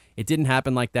Conference. It didn't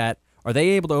happen like that. Are they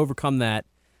able to overcome that?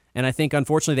 And I think,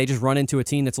 unfortunately, they just run into a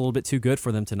team that's a little bit too good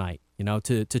for them tonight,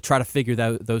 to try to figure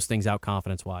those things out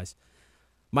confidence-wise.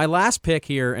 My last pick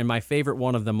here, and my favorite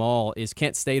one of them all, is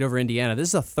Kent State over Indiana. This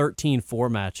is a 13-4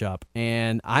 matchup,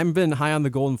 and I've been high on the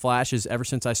Golden Flashes ever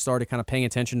since I started kind of paying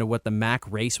attention to what the MAC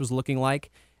race was looking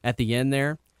like at the end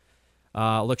there.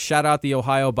 Shout out the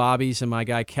Ohio Bobbies and my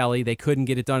guy Kelly. They couldn't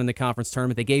get it done in the conference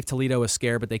tournament. They gave Toledo a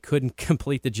scare, but they couldn't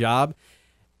complete the job.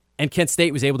 And Kent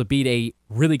State was able to beat a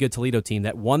really good Toledo team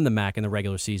that won the MAC in the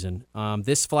regular season.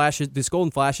 This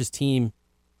Golden Flashes team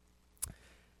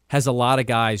has a lot of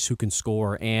guys who can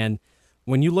score. And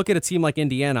when you look at a team like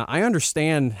Indiana, I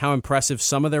understand how impressive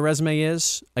some of their resume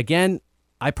is. Again,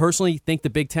 I personally think the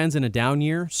Big Ten's in a down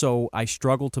year, so I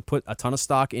struggle to put a ton of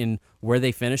stock in where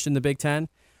they finished in the Big Ten.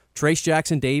 Trace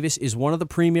Jackson Davis is one of the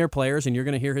premier players, and you're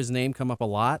going to hear his name come up a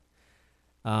lot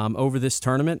over this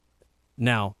tournament.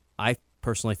 Now, I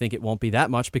personally think it won't be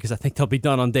that much because I think they'll be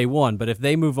done on day one. But if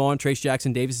they move on, Trace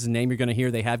Jackson Davis is a name you're going to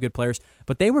hear. They have good players,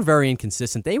 but they were very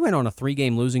inconsistent. They went on a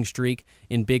 3-game losing streak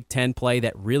in Big Ten play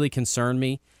that really concerned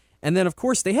me. And then, of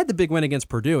course, they had the big win against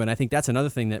Purdue, and I think that's another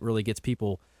thing that really gets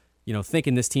people,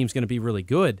 thinking this team's going to be really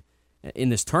good in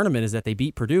this tournament is that they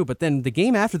beat Purdue. But then the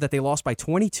game after that, they lost by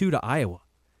 22 to Iowa.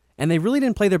 And they really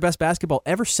didn't play their best basketball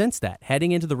ever since that,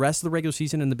 heading into the rest of the regular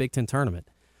season in the Big Ten tournament.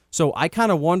 So I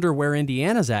kind of wonder where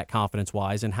Indiana's at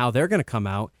confidence-wise and how they're going to come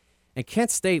out. And Kent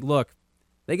State, look,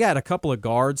 they got a couple of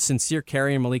guards, Sincere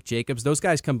Carey and Malik Jacobs. Those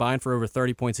guys combined for over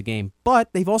 30 points a game.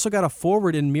 But they've also got a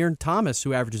forward in Mir Thomas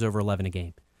who averages over 11 a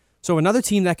game. So another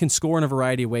team that can score in a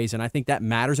variety of ways, and I think that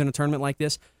matters in a tournament like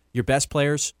this. Your best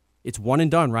players, it's one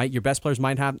and done, right? Your best players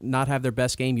might not have their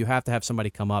best game. You have to have somebody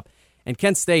come up. And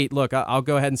Kent State, look, I'll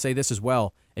go ahead and say this as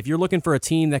well. If you're looking for a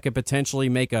team that could potentially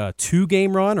make a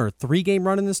 2-game run or a 3-game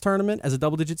run in this tournament as a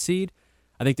double-digit seed,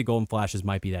 I think the Golden Flashes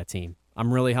might be that team.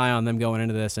 I'm really high on them going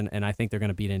into this, and I think they're going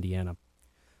to beat Indiana.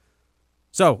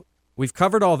 So we've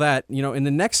covered all that. In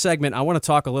the next segment, I want to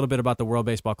talk a little bit about the World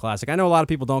Baseball Classic. I know a lot of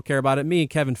people don't care about it. Me and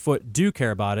Kevin Foote do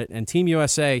care about it, and Team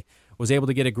USA was able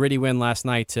to get a gritty win last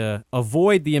night to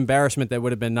avoid the embarrassment that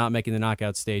would have been not making the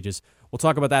knockout stages. We'll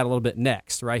talk about that a little bit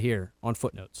next, right here on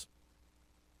Footnotes.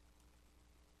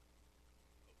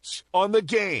 On the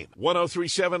game,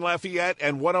 103.7 Lafayette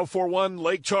and 104.1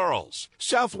 Lake Charles,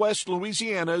 Southwest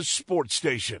Louisiana's sports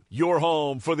station. Your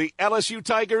home for the LSU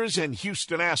Tigers and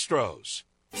Houston Astros.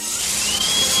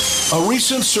 A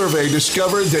recent survey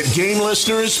discovered that game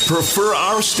listeners prefer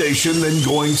our station than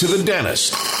going to the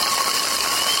dentist.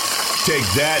 Take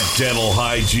that, dental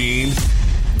hygiene.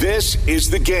 This is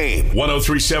The Game.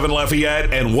 103.7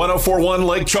 Lafayette and 104.1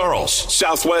 Lake Charles,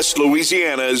 Southwest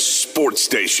Louisiana's sports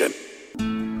station.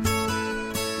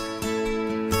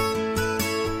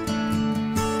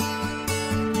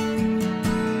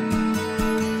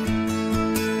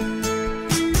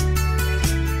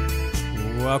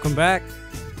 Welcome back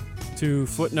to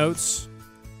Footnotes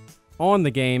on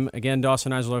the game. Again,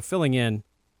 Dawson Eisler filling in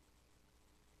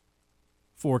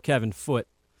for Kevin Foote,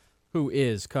 who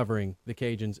is covering the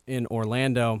Cajuns in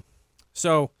Orlando.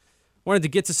 So, wanted to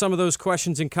get to some of those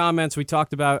questions and comments we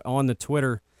talked about on the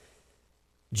Twitter.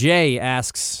 Jay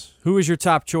asks, who is your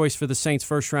top choice for the Saints'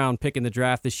 first-round pick in the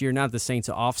draft this year? Now that the Saints'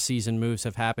 off-season moves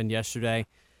have happened yesterday.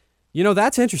 You know,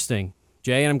 that's interesting,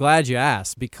 Jay, and I'm glad you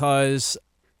asked, because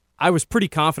I was pretty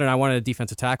confident I wanted a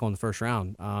defensive tackle in the first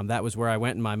round. That was where I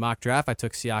went in my mock draft. I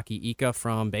took Siaki Ika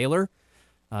from Baylor,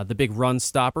 the big run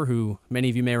stopper who many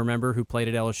of you may remember who played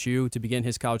at LSU to begin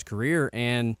his college career.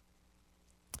 And,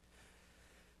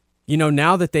 you know,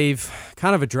 now that they've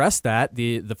kind of addressed that,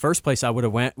 the first place I would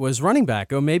have went was running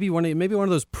back. Oh, maybe one of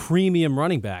those premium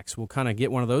running backs. We'll kind of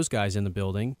get one of those guys in the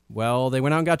building. Well, they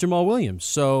went out and got Jamal Williams.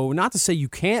 So not to say you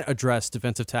can't address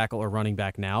defensive tackle or running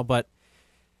back now, but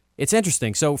it's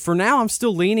interesting. So for now, I'm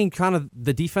still leaning kind of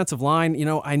the defensive line. You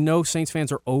know, I know Saints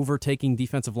fans are overtaking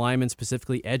defensive linemen,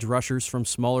 specifically edge rushers from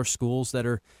smaller schools that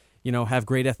are, you know, have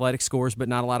great athletic scores but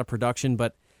not a lot of production.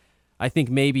 But I think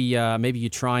maybe you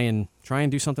try and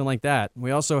do something like that.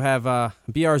 We also have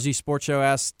BRZ Sports Show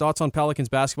asks thoughts on Pelicans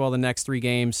basketball the next 3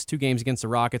 games: 2 games against the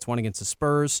Rockets, 1 against the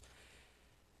Spurs.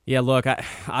 Yeah, look,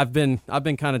 I've been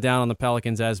kind of down on the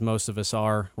Pelicans, as most of us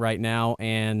are right now,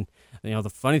 and you know the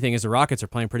funny thing is the Rockets are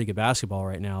playing pretty good basketball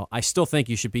right now. I still think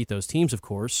you should beat those teams, of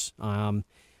course. But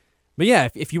yeah,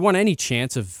 if you want any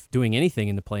chance of doing anything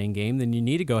in the playing game, then you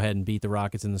need to go ahead and beat the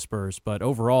Rockets and the Spurs. But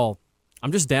overall,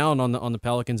 I'm just down on the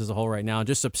Pelicans as a whole right now.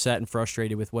 Just upset and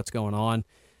frustrated with what's going on.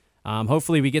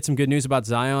 Hopefully we get some good news about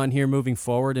Zion here moving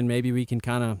forward, and maybe we can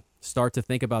kind of start to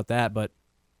think about that. But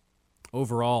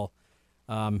overall,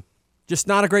 just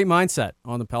not a great mindset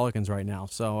on the Pelicans right now.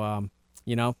 So,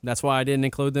 you know, that's why I didn't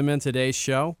include them in today's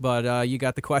show. But you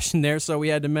got the question there, so we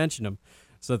had to mention them.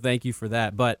 So thank you for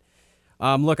that. But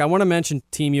look, I want to mention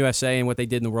Team USA and what they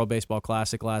did in the World Baseball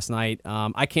Classic last night.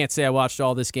 I can't say I watched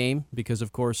all this game because,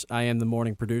 of course, I am the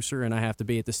morning producer and I have to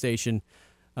be at the station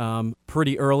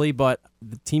pretty early. But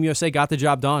the Team USA got the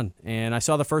job done. And I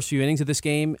saw the first few innings of this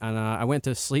game, and I went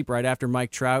to sleep right after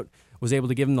Mike Trout was able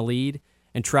to give him the lead.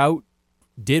 And Trout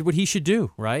did what he should do,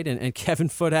 right? And Kevin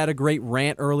Foote had a great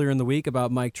rant earlier in the week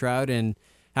about Mike Trout and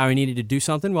how he needed to do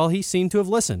something. Well, he seemed to have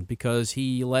listened because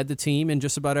he led the team in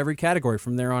just about every category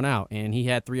from there on out. And he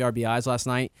had 3 RBIs last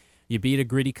night. You beat a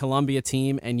gritty Columbia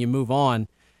team and you move on.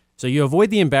 So you avoid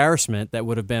the embarrassment that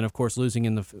would have been, of course, losing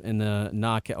in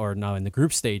the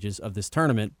group stages of this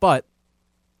tournament. But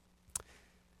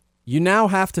you now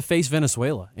have to face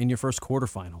Venezuela in your first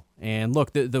quarterfinal. And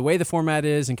look, the way the format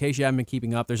is, in case you haven't been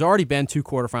keeping up, there's already been 2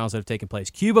 quarterfinals that have taken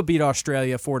place. Cuba beat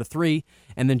Australia 4-3,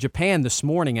 and then Japan this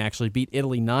morning actually beat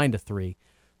Italy 9-3.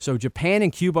 So Japan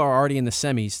and Cuba are already in the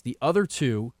semis. The other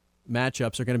 2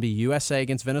 matchups are going to be USA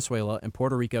against Venezuela and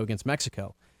Puerto Rico against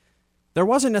Mexico. There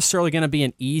wasn't necessarily going to be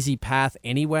an easy path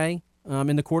anyway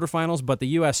in the quarterfinals, but the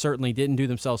U.S. certainly didn't do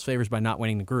themselves favors by not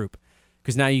winning the group.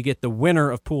 Because now you get the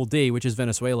winner of Pool D, which is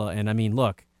Venezuela. And, I mean,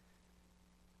 look,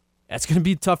 that's going to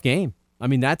be a tough game. I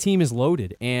mean, that team is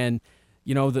loaded. And,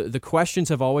 you know, the questions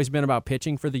have always been about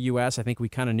pitching for the U.S. I think we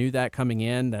kind of knew that coming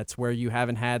in. That's where you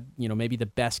haven't had, you know, maybe the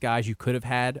best guys you could have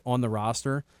had on the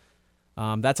roster.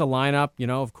 That's a lineup, you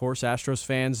know, of course, Astros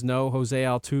fans know Jose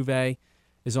Altuve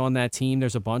is on that team.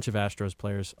 There's a bunch of Astros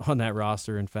players on that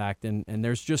roster, in fact. And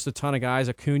there's just a ton of guys.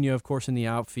 Acuna, of course, in the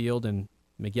outfield, and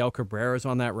Miguel Cabrera's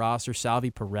on that roster,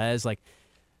 Salvi Perez. Like,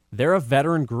 they're a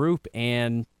veteran group,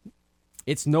 and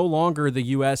it's no longer the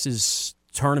U.S.'s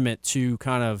tournament to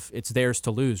kind of, it's theirs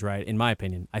to lose, right, in my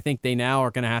opinion. I think they now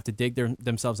are going to have to dig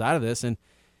themselves out of this, and,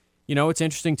 you know, it's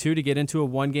interesting, too, to get into a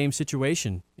one-game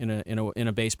situation in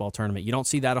a baseball tournament. You don't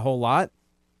see that a whole lot,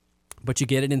 but you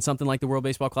get it in something like the World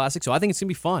Baseball Classic, so I think it's going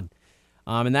to be fun.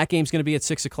 And that game's going to be at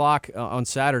 6 o'clock on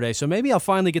Saturday. So maybe I'll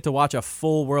finally get to watch a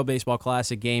full World Baseball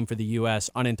Classic game for the U.S.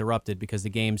 uninterrupted because the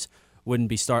games wouldn't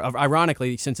be started.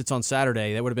 Ironically, since it's on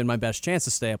Saturday, that would have been my best chance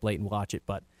to stay up late and watch it,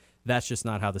 but that's just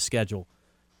not how the schedule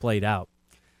played out.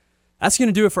 That's going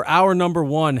to do it for hour number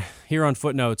 1 here on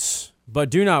Footnotes. But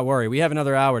do not worry, we have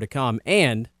another hour to come,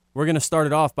 and we're going to start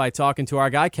it off by talking to our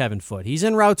guy, Kevin Foote. He's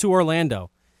en route to Orlando.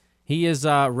 He is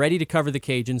ready to cover the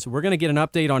Cajuns. We're going to get an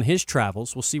update on his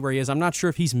travels. We'll see where he is. I'm not sure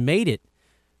if he's made it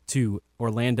to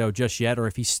Orlando just yet or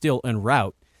if he's still en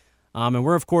route. And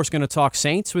we're, of course, going to talk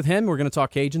Saints with him. We're going to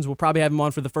talk Cajuns. We'll probably have him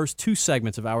on for the first 2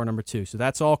 segments of hour number 2. So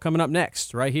that's all coming up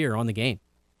next right here on The Game.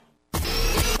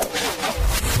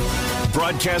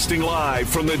 Broadcasting live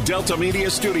from the Delta Media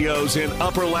Studios in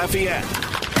Upper Lafayette.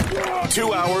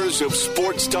 2 hours of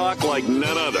sports talk like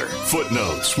none other.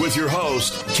 Footnotes with your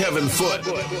host, Kevin Foote.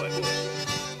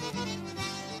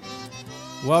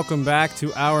 Welcome back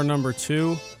to hour number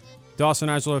 2. Dawson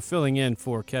Eisler filling in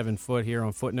for Kevin Foote here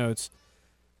on Footnotes.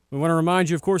 We want to remind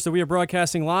you, of course, that we are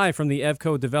broadcasting live from the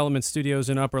Evco Development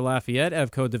Studios in Upper Lafayette.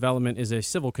 Evco Development is a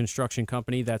civil construction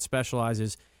company that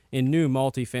specializes in new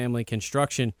multifamily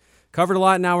construction. Covered a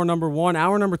lot in hour number 1.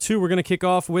 Hour number 2, we're going to kick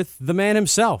off with the man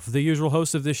himself, the usual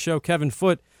host of this show, Kevin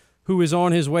Foote, who is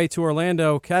on his way to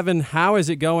Orlando. Kevin, how is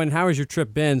it going? How has your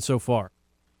trip been so far?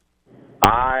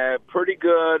 Pretty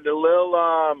good. A little.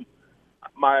 I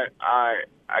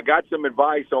got some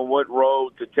advice on what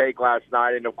road to take last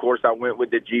night, and of course, I went with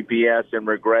the GPS and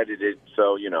regretted it.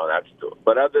 So that's.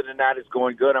 But other than that, it's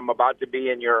going good. I'm about to be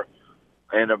in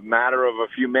a matter of a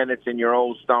few minutes in your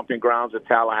old stomping grounds of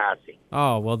Tallahassee.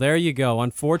 Oh, well, there you go.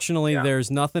 Unfortunately, There's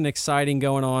nothing exciting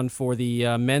going on for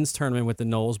the men's tournament with the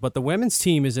Knowles, but the women's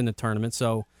team is in the tournament,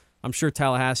 so I'm sure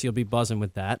Tallahassee will be buzzing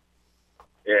with that.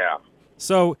 Yeah.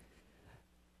 So,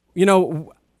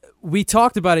 we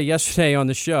talked about it yesterday on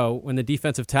the show when the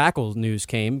defensive tackle news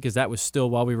came, because that was still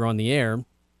while we were on the air.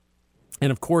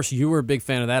 And, of course, you were a big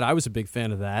fan of that. I was a big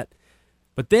fan of that.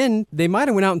 But then they might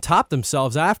have went out and topped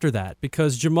themselves after that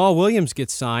because Jamal Williams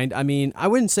gets signed. I mean, I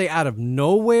wouldn't say out of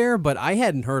nowhere, but I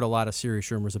hadn't heard a lot of serious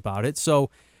rumors about it. So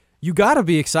you got to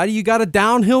be excited. You got a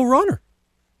downhill runner.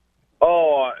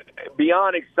 Oh,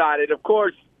 beyond excited. Of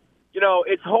course,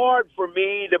 it's hard for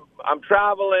me I'm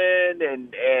traveling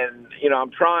and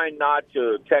I'm trying not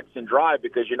to text and drive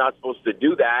because you're not supposed to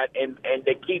do that. And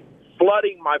they keep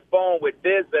flooding my phone with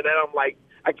this, and then I'm like,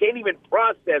 I can't even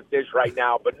process this right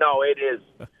now, but no, it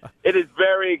is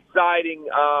very exciting.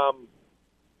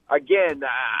 Again,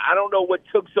 I don't know what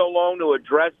took so long to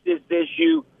address this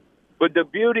issue, but the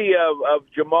beauty of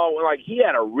Jamal, he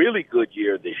had a really good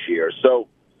year this year. So,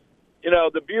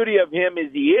 the beauty of him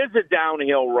is he is a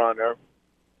downhill runner.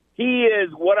 He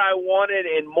is what I wanted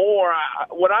and more.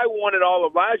 What I wanted all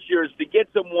of last year is to get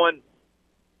someone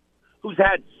who's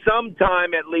had some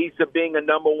time at least of being a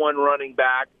number one running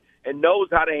back and knows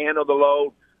how to handle the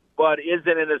load, but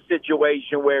isn't in a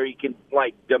situation where he can,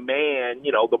 demand,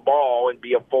 the ball and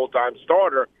be a full-time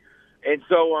starter. And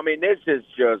so, this is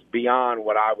just beyond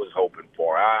what I was hoping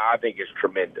for. I think it's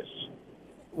tremendous.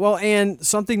 Well, and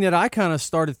something that I kind of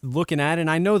started looking at,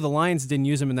 and I know the Lions didn't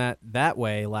use him in that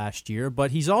way last year,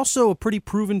 but he's also a pretty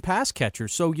proven pass catcher.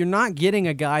 So you're not getting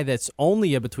a guy that's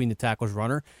only a between-the-tackles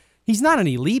runner. He's not an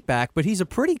elite back, but he's a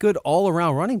pretty good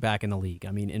all-around running back in the league,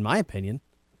 in my opinion.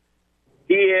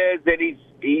 He is, and he's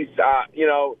he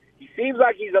seems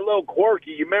like he's a little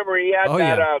quirky. You remember he had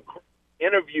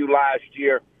interview last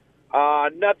year.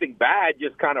 Nothing bad,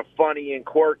 just kind of funny and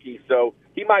quirky. So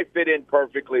he might fit in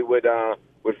perfectly with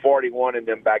 41 and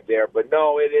them back there. But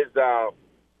no, it is that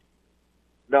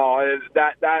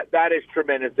is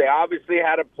tremendous. They obviously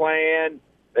had a plan,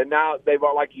 and now they've,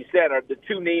 like you said, are the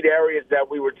two need areas that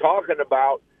we were talking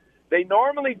about. They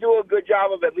normally do a good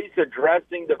job of at least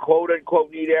addressing the quote-unquote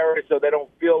need area so they don't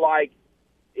feel like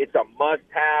it's a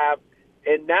must-have.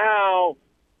 And now,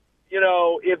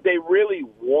 if they really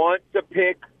want to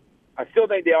pick, I still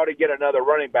think they ought to get another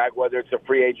running back, whether it's a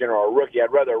free agent or a rookie.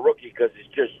 I'd rather a rookie because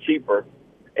it's just cheaper,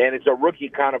 and it's a rookie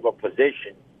kind of a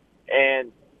position.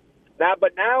 And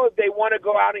now if they want to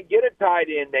go out and get a tight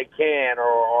end, they can,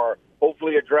 or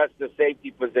hopefully address the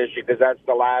safety position because that's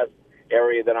the last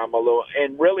area that I'm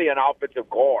and really an offensive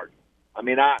guard. I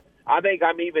think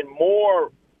I'm even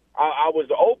more. I was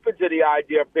open to the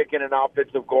idea of picking an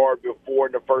offensive guard before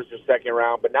in the first or second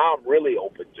round, but now I'm really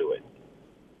open to it.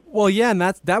 Well, yeah, and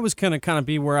that was going to kind of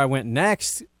be where I went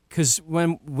next because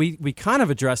when we kind of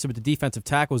addressed it with the defensive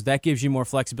tackles, that gives you more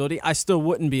flexibility. I still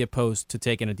wouldn't be opposed to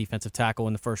taking a defensive tackle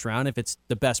in the first round if it's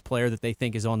the best player that they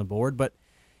think is on the board. But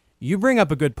you bring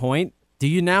up a good point. Do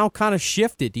you now kind of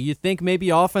shift it? Do you think maybe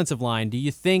offensive line? Do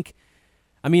you think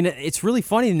 – it's really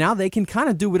funny. Now they can kind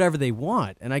of do whatever they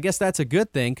want, and I guess that's a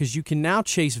good thing because you can now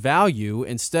chase value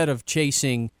instead of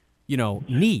chasing,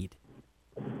 need.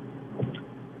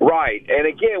 Right. And,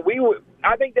 again,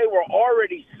 I think they were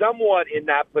already somewhat in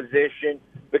that position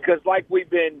because, like we've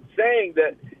been saying,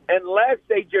 that unless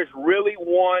they just really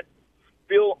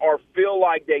feel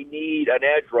like they need an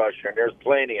edge rusher, and there's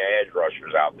plenty of edge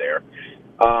rushers out there,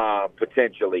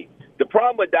 potentially. The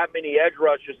problem with that many edge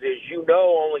rushers is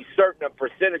only certain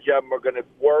percentage of them are going to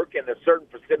work and a certain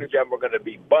percentage of them are going to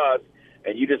be bust,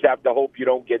 and you just have to hope you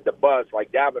don't get the bust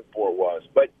like Davenport was.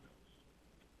 But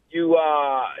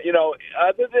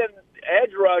other than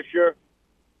edge rusher,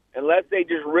 unless they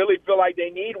just really feel like they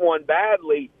need one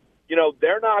badly,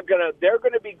 they're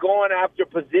going to be going after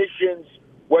positions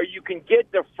where you can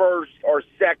get the first or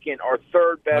second or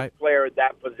third best player at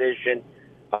that position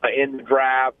in the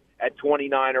draft. at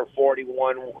 29 or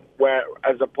 41, where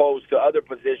as opposed to other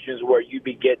positions where you'd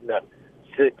be getting a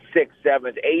sixth,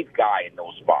 seventh, eighth guy in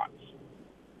those spots.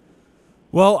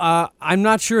 Well, I'm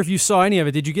not sure if you saw any of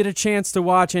it. Did you get a chance to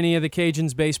watch any of the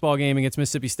Cajuns baseball game against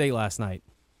Mississippi State last night?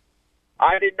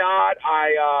 I did not.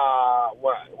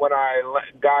 When I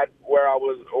got where I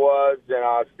was and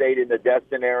I stayed in the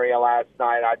Destin area last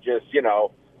night, I just,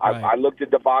 Right. I looked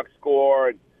at the box score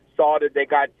and saw that they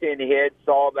got 10 hits,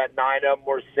 saw that 9 of them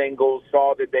were singles,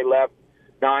 saw that they left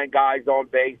 9 guys on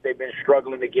base. They've been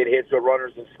struggling to get hits with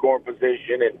runners in scoring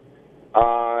position, and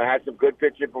had some good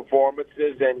pitching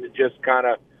performances, and just kind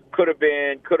of coulda,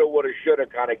 woulda, shoulda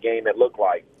kind of game it looked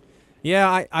like.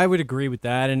 Yeah, I would agree with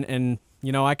that, and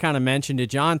I kind of mentioned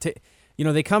it.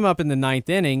 They come up in the 9th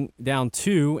inning down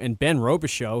 2, and Ben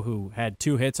Robichaux, who had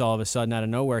 2 hits all of a sudden out of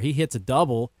nowhere, he hits a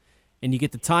double, and you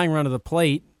get the tying run of the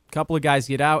plate. A couple of guys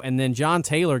get out, and then John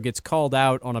Taylor gets called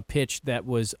out on a pitch that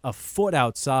was a foot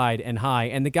outside and high,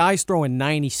 and the guy's throwing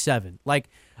 97. Like,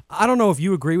 I don't know if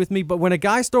you agree with me, but when a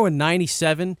guy's throwing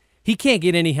 97, he can't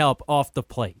get any help off the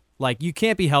plate. Like, you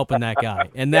can't be helping that guy,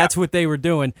 and that's what they were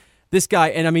doing. This guy,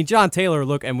 and I mean, John Taylor,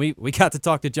 look, and we got to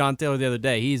talk to John Taylor the other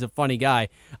day. He's a funny guy.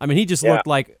 I mean, he just looked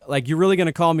like you're really going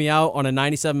to call me out on a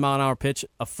 97-mile-an-hour pitch,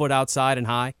 a foot outside and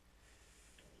high?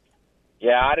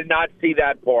 Yeah, I did not see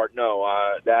that part. No,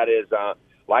 that is,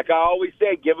 like I always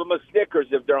say, give them a Snickers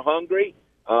if they're hungry.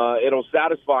 It'll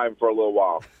satisfy them for a little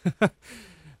while.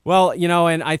 Well,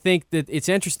 and I think that it's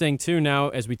interesting, too, now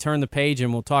as we turn the page,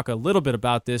 and we'll talk a little bit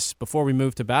about this before we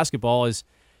move to basketball, is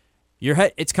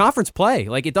it's conference play.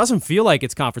 Like, it doesn't feel like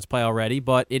it's conference play already,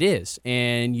 but it is.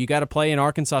 And you got to play an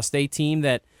Arkansas State team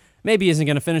that maybe isn't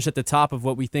going to finish at the top of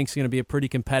what we think is going to be a pretty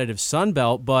competitive Sun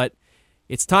Belt, but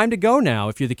it's time to go now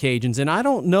if you're the Cajuns. And I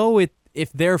don't know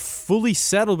if they're fully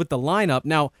settled with the lineup.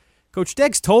 Now, Coach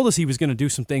Deggs told us he was going to do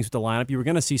some things with the lineup. You were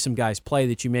going to see some guys play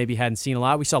that you maybe hadn't seen a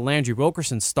lot. We saw Landry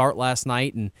Wilkerson start last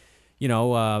night, and,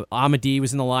 Amadi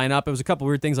was in the lineup. It was a couple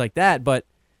weird things like that, but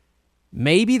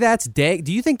maybe that's Deggs.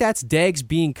 Do you think that's Deggs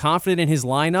being confident in his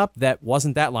lineup that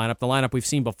wasn't that lineup, the lineup we've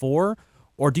seen before?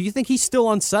 Or do you think he's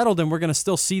still unsettled and we're going to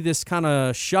still see this kind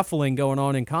of shuffling going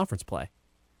on in conference play?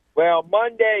 Well,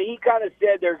 Monday, he kind of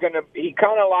said he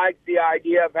kind of likes the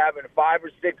idea of having 5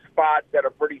 or 6 spots that are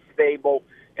pretty stable,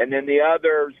 and then the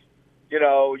others,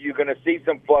 you're going to see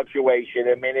some fluctuation.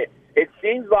 I mean, it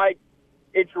seems like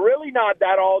it's really not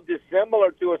that all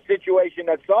dissimilar to a situation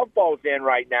that softball's in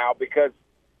right now, because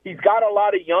he's got a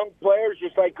lot of young players,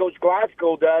 just like Coach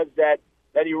Glasgow does, that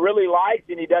he really likes,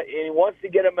 and he wants to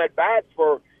get them at bats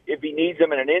for if he needs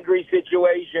them in an injury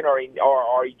situation, or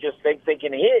he just thinks they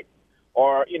can hit,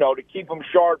 or to keep them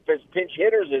sharp as pinch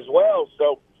hitters as well.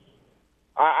 So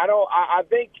I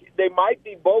think they might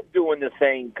be both doing the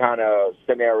same kind of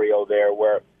scenario there,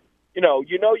 where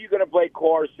you're going to play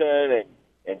Corson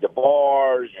and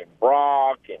DeBarge and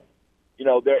Brock and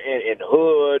they're in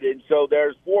Hood, and so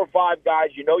there's 4 or 5 guys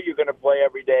you're going to play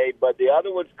every day, but the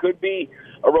other ones could be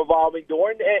a revolving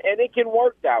door, and it can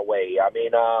work that way. I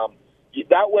mean,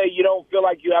 that way you don't feel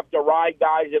like you have to ride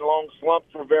guys in long slumps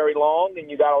for very long, and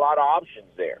you got a lot of options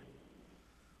there.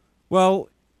 Well,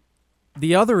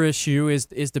 the other issue is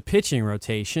the pitching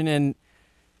rotation, and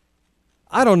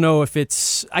I don't know if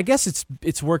I guess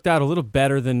it's worked out a little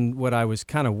better than what I was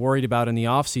kind of worried about in the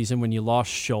offseason when you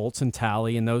lost Schultz and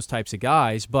Talley and those types of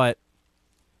guys. But,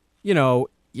 you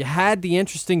had the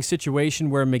interesting situation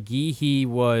where McGehee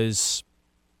was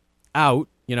out,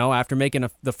 after making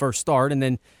the first start, and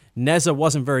then Neza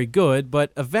wasn't very good.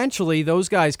 But eventually those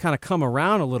guys kind of come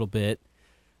around a little bit.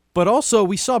 But also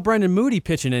we saw Brendan Moody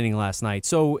pitch an inning last night.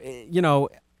 So,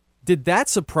 did that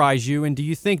surprise you, and do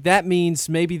you think that means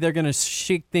maybe they're going to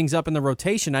shake things up in the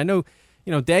rotation? I know,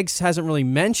 Deggs hasn't really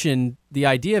mentioned the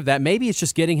idea of that. Maybe it's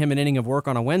just getting him an inning of work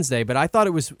on a Wednesday, but I thought it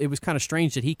was kind of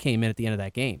strange that he came in at the end of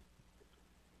that game.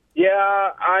 Yeah,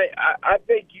 I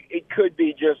think it could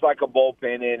be just like a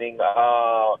bullpen inning.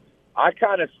 I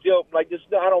kind of still like this.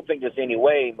 I don't think there's any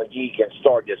way McGee can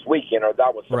start this weekend, or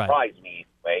that would surprise me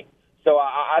anyway. So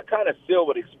I kind of still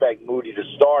would expect Moody to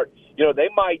start. They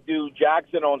might do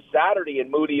Jackson on Saturday and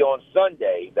Moody on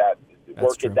Sunday. That's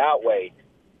work true. It that way.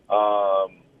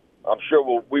 I'm sure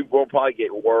we'll probably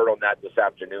get word on that this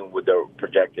afternoon with the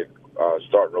projected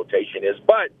start rotation is.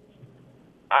 But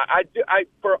I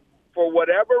for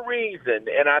whatever reason,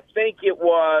 and I think it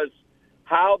was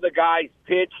how the guys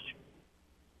pitched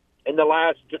in the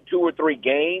last 2 or 3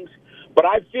 games. But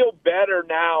I feel better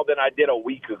now than I did a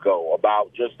week ago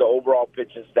about just the overall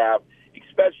pitching staff,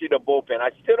 especially the bullpen.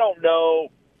 I still don't know.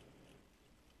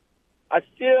 I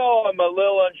still am a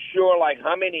little unsure, like,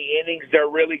 how many innings they're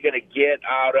really going to get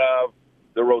out of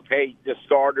rotate the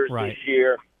starters right. this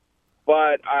year.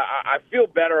 But I feel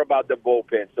better about the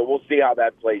bullpen, so we'll see how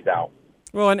that plays out.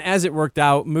 Well, and as it worked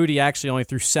out, Moody actually only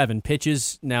threw 7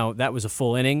 pitches. Now, that was a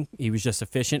full inning. He was just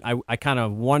efficient. I kind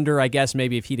of wonder, I guess,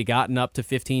 maybe if he'd have gotten up to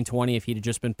 15, 20, if he'd have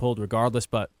just been pulled regardless.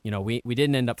 But, we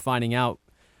didn't end up finding out.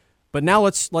 But now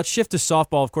let's shift to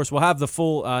softball. Of course, we'll have the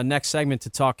full next segment to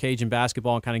talk Cajun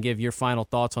basketball and kind of give your final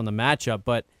thoughts on the matchup.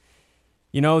 But,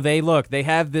 they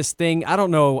have this thing, I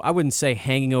don't know, I wouldn't say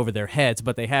hanging over their heads,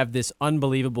 but they have this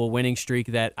unbelievable winning streak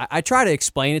that I try to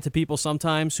explain it to people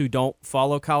sometimes who don't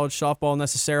follow college softball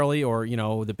necessarily, or,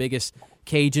 the biggest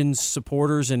Cajuns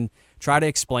supporters, and try to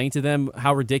explain to them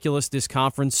how ridiculous this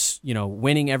conference,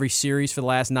 winning every series for the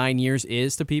last 9 years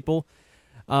is to people.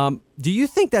 Do you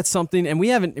think that's something, and we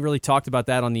haven't really talked about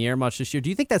that on the air much this year, do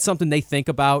you think that's something they think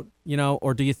about,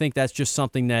 or do you think that's just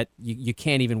something that you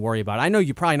can't even worry about? I know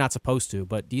you're probably not supposed to,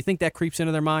 but do you think that creeps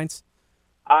into their minds?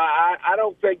 I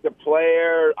don't think the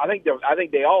player. I think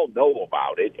they all know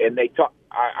about it, and they talk.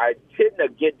 I tend to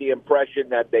get the impression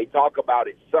that they talk about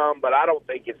it some, but I don't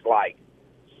think it's like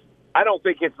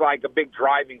a big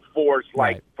driving force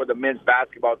like right. For the men's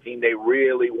basketball team. They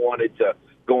really wanted to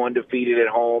go undefeated at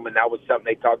home, and that was something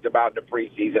they talked about in the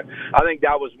preseason. I think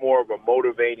that was more of a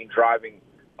motivating, driving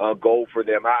goal for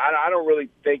them. I don't really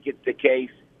think it's the case.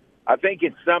 I think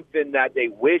it's something that they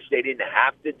wish they didn't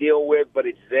have to deal with, but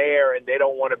it's there, and they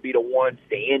don't want to be the ones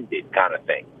to end it kind of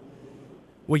thing.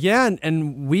 Well, yeah,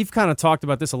 and we've kind of talked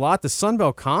about this a lot. The Sun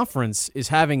Belt Conference is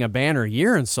having a banner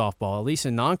year in softball, at least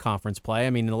in non-conference play. I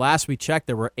mean, the last we checked,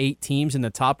 there were 8 teams in the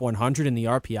top 100 in the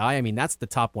RPI. I mean, that's the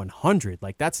top 100.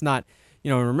 Like, that's not,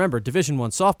 remember, Division I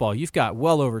softball, you've got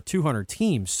well over 200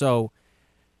 teams. So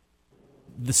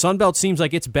the Sun Belt seems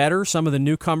like it's better. Some of the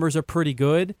newcomers are pretty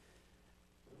good.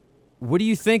 What do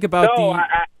you think about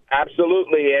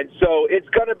absolutely, and so it's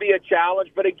going to be a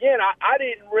challenge. But again, I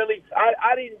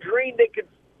didn't dream they could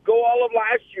go all of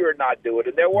last year and not do it.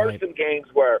 And there were right. some games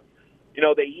where,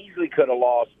 they easily could have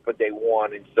lost, but they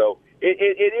won. And so it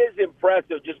is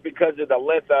impressive just because of the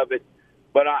length of it.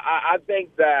 But I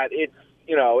think that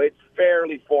it's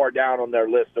fairly far down on their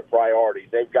list of priorities.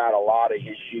 They've got a lot of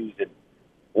issues, and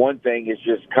one thing is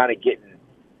just kind of getting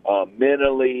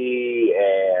mentally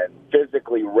and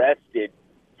physically rested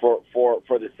for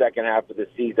the second half of the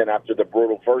season after the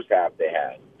brutal first half they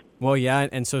had. Well, yeah,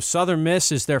 and so Southern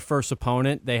Miss is their first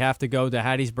opponent. They have to go to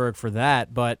Hattiesburg for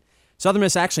that, but Southern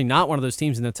Miss actually not one of those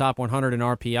teams in the top 100 in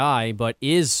RPI, but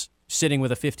is sitting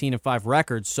with a 15-5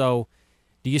 record. So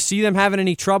do you see them having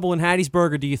any trouble in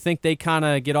Hattiesburg, or do you think they kind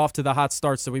of get off to the hot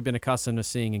starts that we've been accustomed to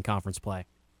seeing in conference play?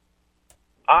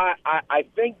 I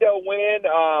think they'll win.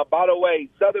 By the way,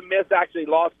 Southern Miss actually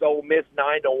lost to Ole Miss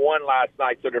 9-1 last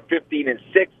night, so they're 15-6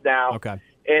 now. Okay.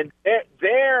 And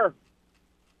their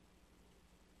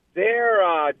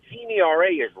team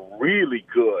ERA is really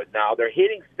good. Now their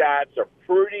hitting stats are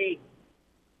pretty,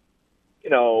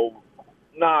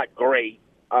 not great,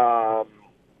 not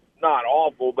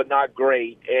awful, but not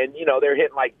great. And they're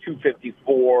hitting like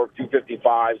 254,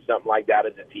 255, something like that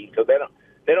as a team. So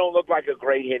they don't look like a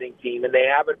great hitting team, and they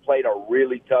haven't played a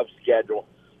really tough schedule.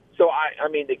 So, I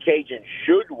mean, the Cajuns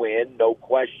should win, no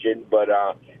question, but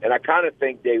and I kind of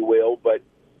think they will. But,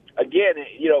 again,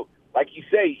 like you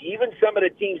say, even some of the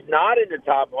teams not in the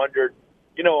top 100,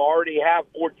 already have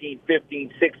 14,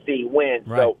 15, 16 wins.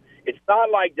 Right. So it's not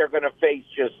like they're going to face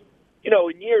just,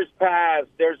 in years past,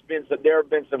 there have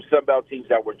been some Sun Belt teams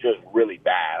that were just really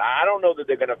bad. I don't know that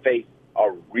they're going to face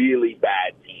a really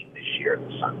bad team this year in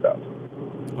the Sun Belt.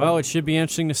 Well, it should be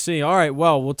interesting to see. All right,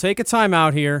 well, we'll take a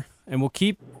timeout here, and we'll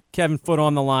keep Kevin Foote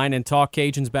on the line and talk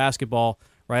Cajuns basketball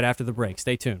right after the break.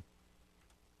 Stay tuned.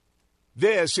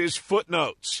 This is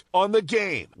Footnotes on the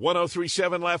Game.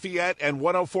 103.7 Lafayette and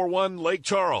 104.1 Lake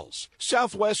Charles,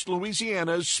 Southwest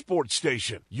Louisiana's sports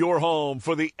station. Your home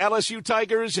for the LSU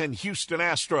Tigers and Houston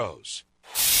Astros.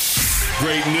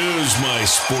 Great news, my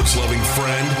sports-loving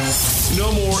friend.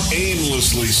 No more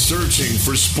aimlessly searching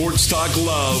for sports talk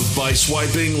love by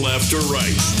swiping left or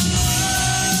right.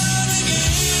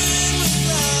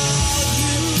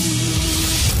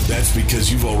 That's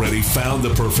because you've already found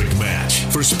the perfect match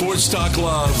for sports talk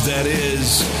love that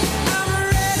is...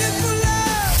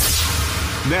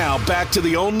 Now back to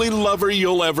the only lover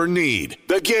you'll ever need.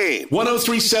 The Game.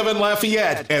 103.7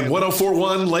 Lafayette and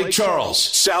 104.1 Lake Charles,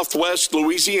 Southwest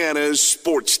Louisiana's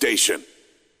sports station.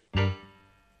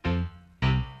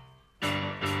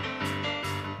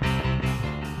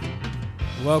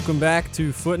 Welcome back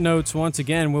to Footnotes once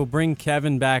again. We'll bring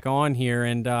Kevin back on here,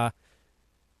 and I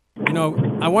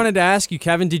wanted to ask you,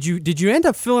 Kevin, did you end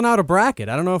up filling out a bracket?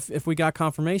 I don't know if we got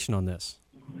confirmation on this.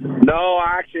 No,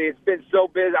 actually, it's been so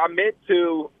busy. I meant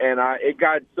to, and it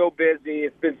got so busy.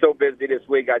 It's been so busy this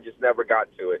week, I just never got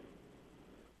to it.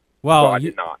 Well, so I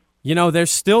did not. You know,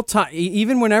 there's still time.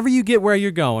 Even whenever you get where you're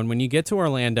going, when you get to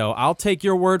Orlando, I'll take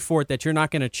your word for it that you're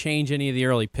not going to change any of the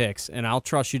early picks, and I'll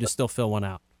trust you to still fill one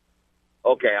out.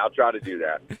 Okay, I'll try to do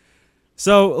that.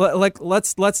 So,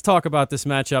 let's talk about this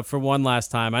matchup for one last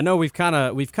time. I know we've kind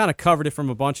of covered it from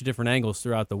a bunch of different angles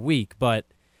throughout the week, but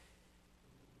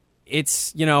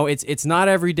it's not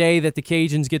every day that the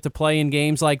Cajuns get to play in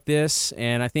games like this,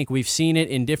 and I think we've seen it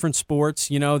in different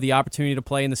sports. You know, the opportunity to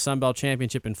play in the Sun Belt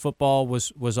Championship in football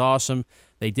was awesome.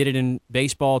 They did it in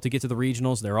baseball to get to the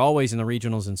regionals. They're always in the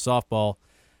regionals in softball.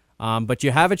 But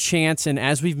you have a chance, and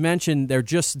as we've mentioned,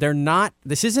 they're not.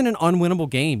 This isn't an unwinnable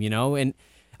game, you know, and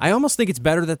I almost think it's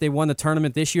better that they won the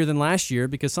tournament this year than last year,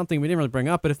 because something we didn't really bring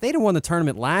up, but if they'd have won the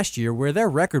tournament last year where their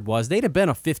record was, they'd have been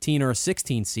a 15 or a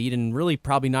 16 seed and really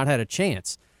probably not had a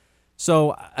chance.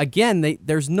 So again,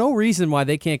 there's no reason why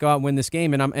they can't go out and win this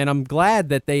game, and I'm glad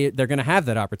that they're going to have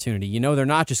that opportunity. You know, they're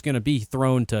not just going to be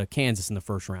thrown to Kansas in the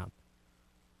first round.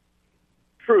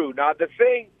 True. Now the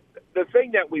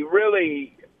thing that we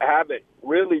really haven't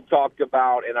really talked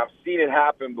about, and I've seen it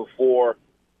happen before,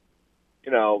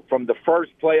 you know, from the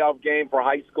first playoff game for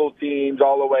high school teams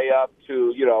all the way up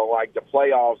to, you know, like the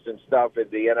playoffs and stuff at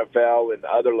the NFL and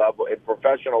other level and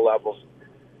professional levels,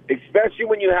 especially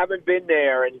when you haven't been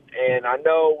there. And I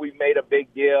know we made a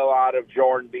big deal out of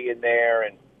Jordan being there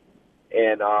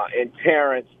and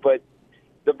Terrence, but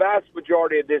the vast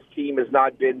majority of this team has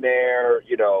not been there.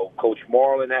 You know, Coach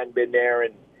Marlin hadn't been there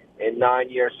in 9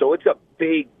 years. So it's a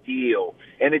big deal.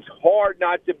 And it's hard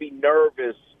not to be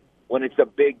nervous when it's a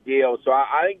big deal. So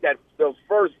I think that those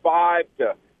first 5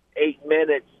 to 8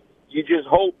 minutes, you just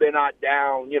hope they're not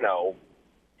down, you know,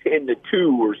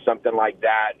 10-2 or something like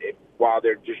that while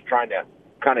they're just trying to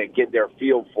kind of get their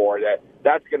feel for it.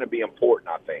 That's going to be important,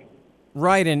 I think.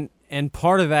 Right, and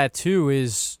part of that, too,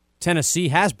 is Tennessee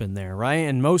has been there, right?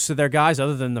 And most of their guys,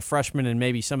 other than the freshmen and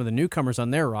maybe some of the newcomers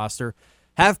on their roster,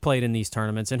 have played in these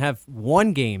tournaments and have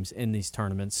won games in these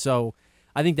tournaments. So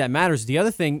I think that matters. The other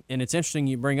thing, and it's interesting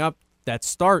you bring up that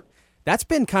start, that's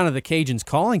been kind of the Cajuns'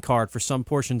 calling card for some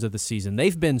portions of the season.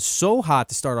 They've been so hot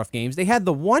to start off games. They had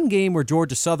the one game where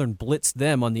Georgia Southern blitzed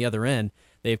them on the other end.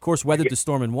 They, of course, weathered the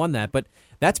storm and won that. But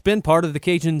that's been part of the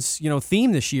Cajuns', you know,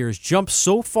 theme this year, is jump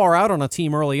so far out on a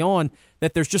team early on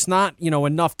that there's just not, you know,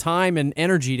 enough time and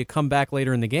energy to come back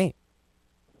later in the game.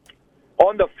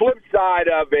 On the flip side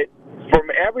of it, from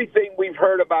everything we've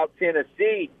heard about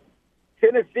Tennessee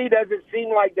doesn't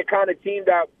seem like the kind of team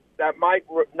that might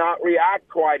not react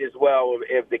quite as well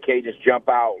if the Cajuns jump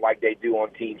out like they do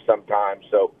on teams sometimes.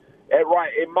 So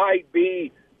it might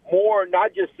be more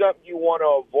not just something you want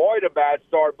to avoid a bad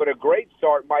start, but a great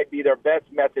start might be their best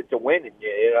method to winning.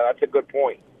 You know, that's a good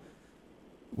point.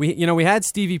 We had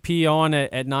Stevie P on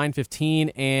at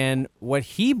 9:15, and what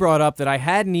he brought up that I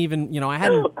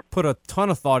hadn't put a ton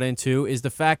of thought into is the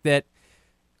fact that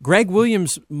Greg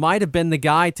Williams might have been the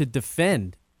guy to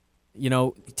defend, you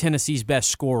know, Tennessee's best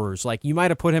scorers. Like, you might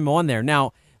have put him on there.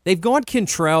 Now, they've gone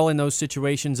Cantrell in those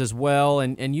situations as well,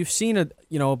 and you've seen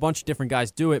a bunch of different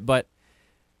guys do it, but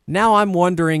now I'm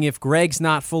wondering if Greg's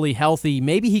not fully healthy,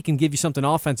 maybe he can give you something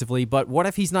offensively, but what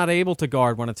if he's not able to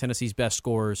guard one of Tennessee's best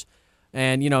scorers?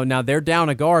 And, you know, now they're down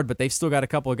a guard, but they've still got a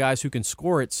couple of guys who can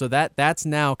score it, so that's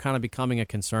now kind of becoming a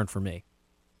concern for me.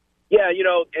 Yeah, you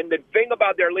know, and the thing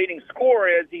about their leading scorer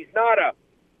is he's not a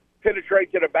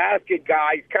penetrate to the basket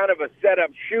guy. He's kind of a setup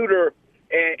shooter,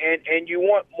 and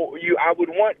I would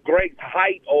want Greg's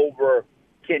height over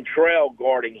Cantrell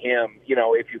guarding him, you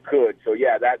know, if you could. So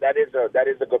yeah, that is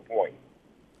a good point.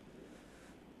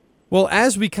 Well,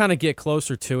 as we kind of get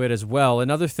closer to it as well,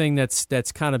 another thing that's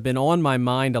kind of been on my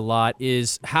mind a lot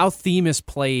is how Themis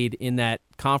played in that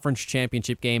conference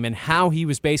championship game and how he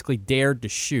was basically dared to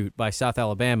shoot by South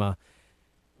Alabama.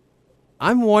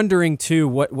 I'm wondering, too,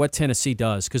 what Tennessee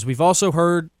does, because we've also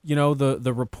heard, you know,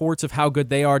 the reports of how good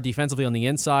they are defensively on the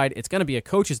inside. It's going to be a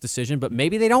coach's decision, but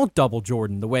maybe they don't double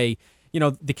Jordan the way, you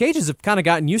know, the Cajuns have kind of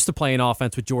gotten used to playing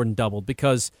offense with Jordan doubled,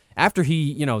 because after he,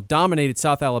 you know, dominated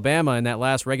South Alabama in that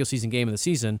last regular season game of the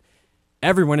season,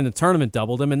 everyone in the tournament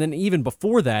doubled him, and then even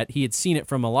before that, he had seen it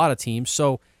from a lot of teams.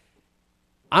 So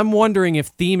I'm wondering if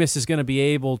Themis is going to be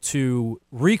able to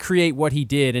recreate what he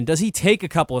did, and does he take a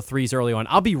couple of threes early on?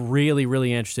 I'll be really,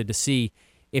 really interested to see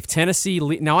if Tennessee...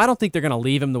 Now, I don't think they're going to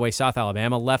leave him the way South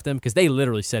Alabama left him, because they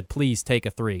literally said, please take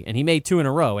a three, and he made 2 in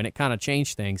a row, and it kind of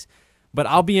changed things. But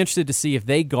I'll be interested to see if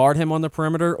they guard him on the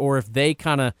perimeter or if they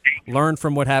kind of learn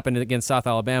from what happened against South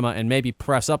Alabama and maybe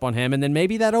press up on him, and then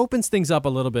maybe that opens things up a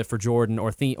little bit for Jordan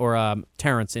or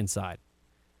Terrence inside.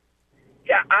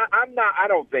 Yeah, I'm not. I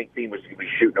don't think Themis is going to be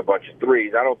shooting a bunch of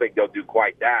threes. I don't think they'll do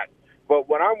quite that. But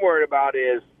what I'm worried about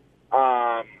is,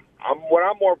 what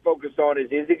I'm more focused on is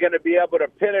he going to be able to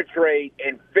penetrate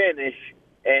and finish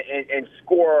and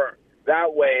score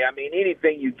that way? I mean,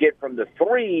 anything you get from the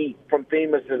three from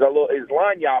Themis is is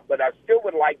lanyard, but I still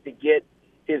would like to get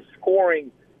his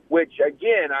scoring, which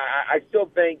again, I still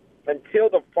think until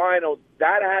the finals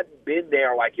that hadn't been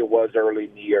there like it was early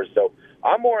in the year. So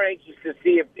I'm more anxious to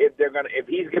see if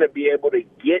he's gonna be able to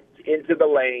get into the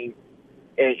lane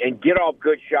and get off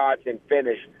good shots and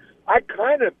finish. I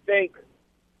kind of think,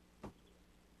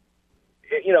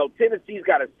 Tennessee's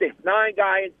got a 6'9"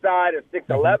 guy inside, a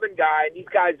 6'11" guy, and these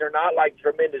guys are not like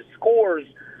tremendous scorers.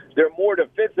 They're more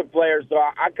defensive players, so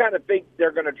I kind of think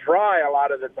they're going to try a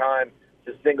lot of the time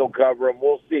to single cover them.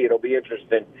 We'll see. It'll be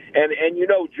interesting. And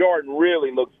Jordan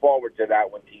really looks forward to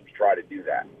that when teams try to do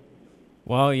that.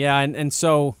 Well, yeah, and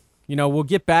so, we'll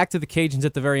get back to the Cajuns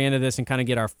at the very end of this and kind of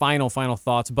get our final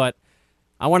thoughts, but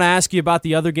I want to ask you about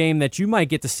the other game that you might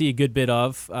get to see a good bit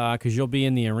of because you'll be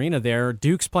in the arena there.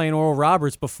 Duke's playing Oral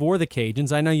Roberts before the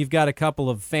Cajuns. I know you've got a couple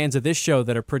of fans of this show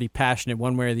that are pretty passionate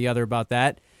one way or the other about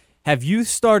that. Have you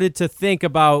started to think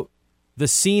about the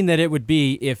scene that it would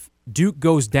be if Duke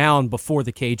goes down before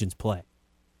the Cajuns play?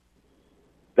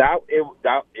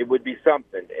 It would be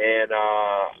something. And,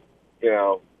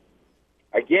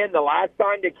 again, the last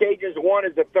time the Cajuns won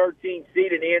as a 13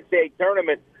 seed in the NCAA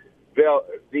tournament,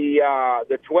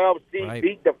 the 12 seed right.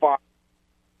 beat the 5.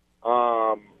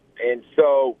 And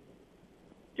so,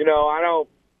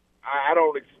 I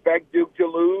don't expect Duke to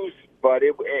lose, but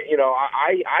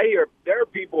I hear there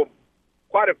are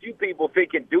quite a few people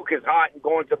thinking Duke is hot and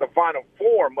going to the Final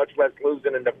Four, much less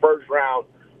losing in the first round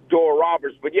to Oral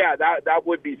Roberts. But yeah, that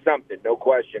would be something, no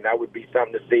question. That would be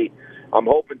something to see. I'm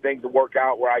hoping things will work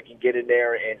out where I can get in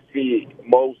there and see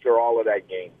most or all of that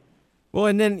game. Well,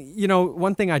 and then,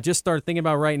 one thing I just started thinking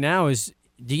about right now is,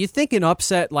 do you think an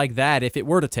upset like that, if it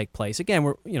were to take place,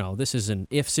 again, this is an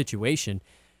if situation,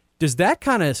 does that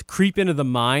kind of creep into the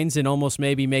minds and almost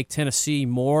maybe make Tennessee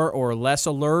more or less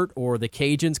alert, or the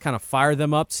Cajuns kind of fire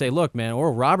them up to say, look, man,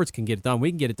 Oral Roberts can get it done,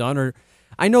 we can get it done? Or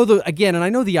I know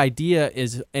the idea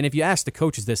is, and if you ask the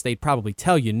coaches this, they'd probably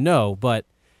tell you no, but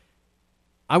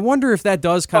I wonder if that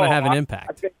does kind of have an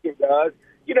impact. I think it does.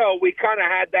 We kind of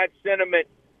had that sentiment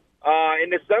in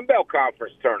the Sun Belt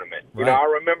Conference tournament. Right. I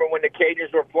remember when the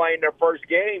Cajuns were playing their first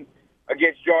game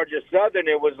against Georgia Southern,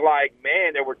 it was like,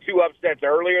 man, there were 2 upsets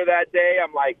earlier that day.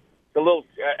 I'm like, a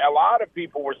lot of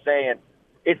people were saying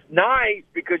it's nice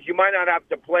because you might not have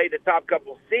to play the top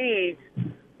couple seeds,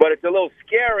 but it's a little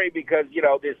scary because,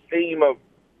 this theme of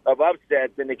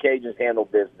upsets and the Cajuns handle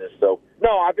business. So,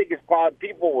 no, I think it's positive.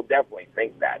 People will definitely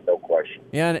think that, no question.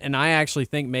 Yeah, and I actually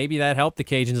think maybe that helped the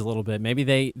Cajuns a little bit.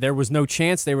 Maybe there was no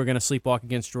chance they were going to sleepwalk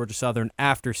against Georgia Southern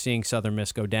after seeing Southern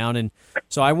Miss go down. And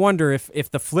so I wonder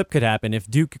if the flip could happen. If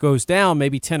Duke goes down,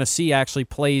 maybe Tennessee actually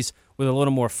plays with a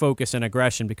little more focus and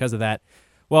aggression because of that.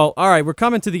 Well, all right, we're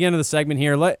coming to the end of the segment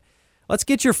here. Let's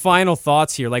get your final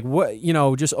thoughts here. Like, what,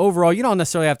 just overall, you don't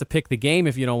necessarily have to pick the game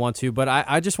if you don't want to, but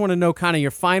I just want to know kind of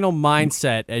your final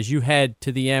mindset as you head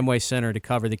to the Amway Center to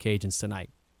cover the Cajuns tonight.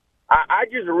 I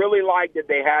just really like that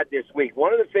they had this week.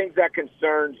 One of the things that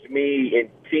concerns me in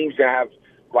teams that have,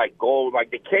 goals,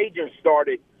 like the Cajuns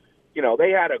started,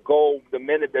 they had a goal the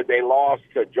minute that they lost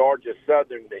to Georgia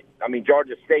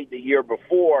State the year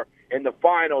before in the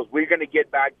finals. We're going to get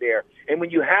back there. And when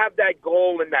you have that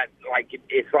goal and that,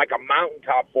 it's like a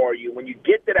mountaintop for you, when you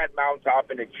get to that mountaintop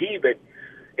and achieve it,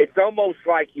 it's almost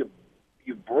like you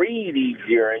breathe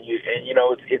easier and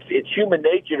it's human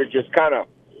nature to just kind of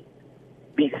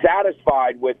be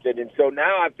satisfied with it. And so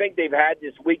now I think they've had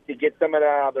this week to get some of that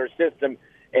out of their system,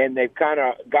 and they've kind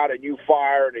of got a new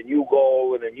fire and a new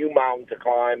goal and a new mountain to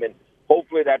climb, and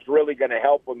hopefully that's really going to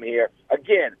help them here.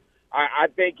 Again, I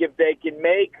think if they can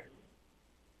make,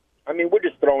 we're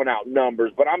just throwing out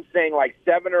numbers, but I'm saying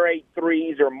 7 or 8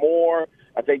 threes or more,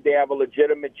 I think they have a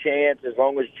legitimate chance as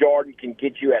long as Jordan can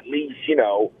get you at least,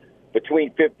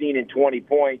 between 15 and 20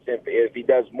 points. If he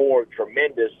does more,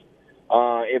 tremendous.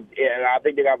 And I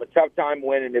think they have a tough time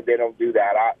winning if they don't do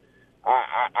that.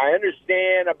 I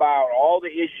understand about all the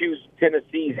issues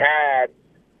Tennessee's had,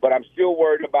 but I'm still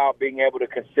worried about being able to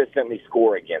consistently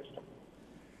score against them.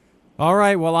 All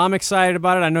right, well, I'm excited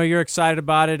about it. I know you're excited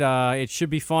about it. It should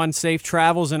be fun, safe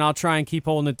travels, and I'll try and keep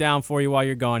holding it down for you while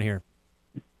you're gone here.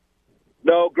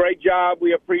 No, great job.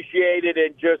 We appreciate it.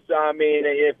 And just,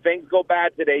 if things go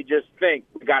bad today, just think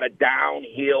we got a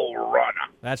downhill runner.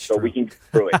 That's true. So we can get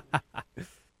through it.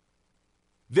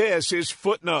 This is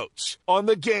Footnotes on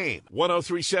the Game.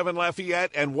 103.7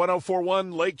 Lafayette and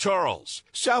 104.1 Lake Charles,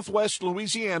 Southwest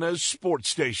Louisiana's sports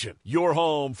station. Your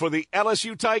home for the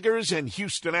LSU Tigers and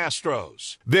Houston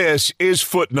Astros. This is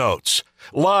Footnotes,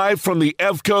 live from the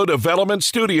EVCO Development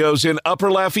Studios in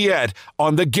Upper Lafayette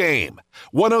on the Game.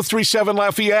 103.7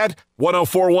 Lafayette,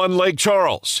 104.1 Lake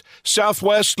Charles,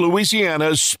 Southwest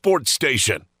Louisiana's sports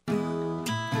station.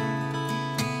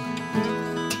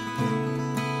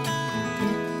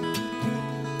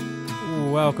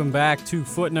 Welcome back to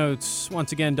Footnotes.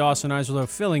 Once again, Dawson Iserlo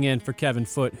filling in for Kevin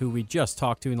Foote, who we just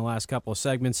talked to in the last couple of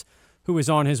segments, who is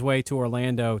on his way to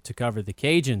Orlando to cover the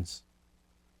Cajuns.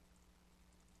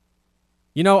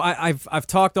 You know, I've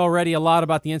talked already a lot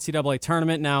about the NCAA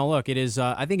tournament. Now, look, it is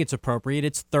I think it's appropriate.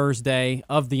 It's Thursday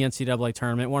of the NCAA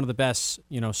tournament, one of the best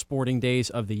sporting days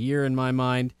of the year in my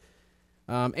mind.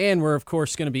 And we're, of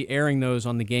course, going to be airing those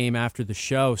on the Game after the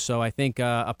show. So I think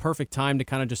a perfect time to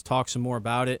kind of just talk some more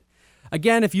about it.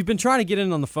 Again, if you've been trying to get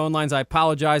in on the phone lines, I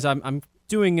apologize. I'm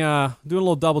doing a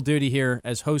little double duty here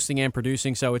as hosting and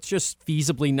producing, so it's just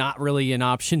feasibly not really an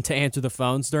option to answer the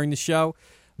phones during the show.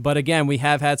 But again, we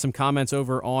have had some comments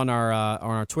over on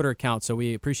our Twitter account, so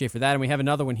we appreciate for that. And we have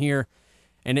another one here,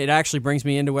 and it actually brings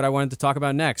me into what I wanted to talk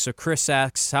about next. So Chris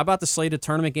asks, how about the slate of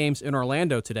tournament games in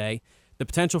Orlando today? The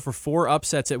potential for 4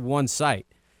 upsets at one site.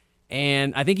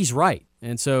 And I think he's right.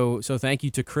 And so thank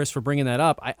you to Chris for bringing that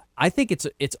up. I think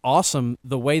it's awesome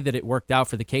the way that it worked out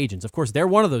for the Cajuns. Of course, they're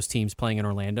one of those teams playing in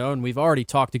Orlando, and we've already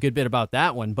talked a good bit about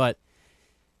that one. But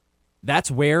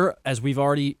that's where, as we've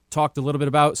already talked a little bit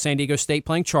about, San Diego State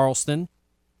playing Charleston,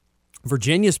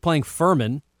 Virginia's playing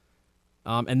Furman,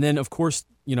 and then, of course,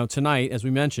 tonight, as we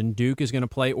mentioned, Duke is going to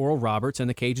play Oral Roberts, and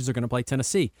the Cajuns are going to play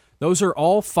Tennessee. Those are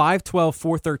all 5-12,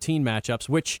 4-13 matchups,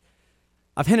 which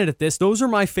I've hinted at this. Those are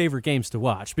my favorite games to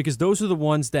watch because those are the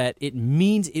ones that it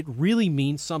really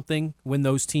means something when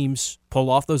those teams pull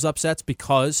off those upsets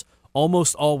because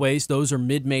almost always those are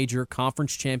mid-major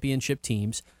conference championship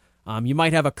teams. You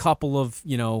might have a couple of,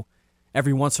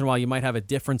 every once in a while you might have a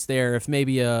difference there. If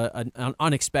maybe an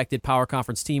unexpected power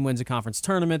conference team wins a conference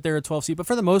tournament, they're a 12 seed. But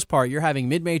for the most part, you're having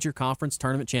mid-major conference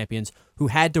tournament champions who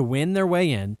had to win their way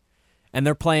in. And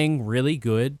they're playing really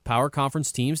good power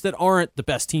conference teams that aren't the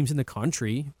best teams in the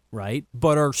country, right?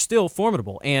 But are still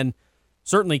formidable and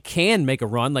certainly can make a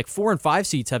run. Like 4 and 5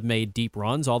 seeds have made deep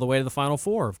runs all the way to the Final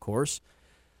Four, of course.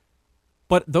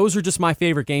 But those are just my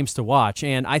favorite games to watch.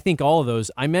 And I think all of those,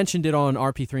 I mentioned it on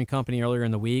RP3 and Company earlier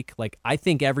in the week. Like, I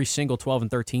think every single 12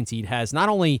 and 13 seed has not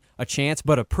only a chance,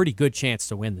 but a pretty good chance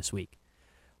to win this week.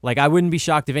 Like, I wouldn't be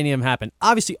shocked if any of them happen.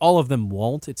 Obviously, all of them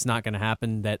won't. It's not going to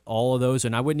happen that all of those,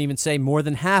 and I wouldn't even say more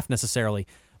than half necessarily.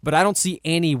 But I don't see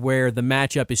anywhere the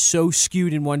matchup is so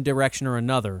skewed in one direction or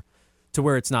another to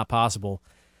where it's not possible.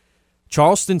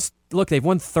 Charleston's, look, they've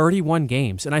won 31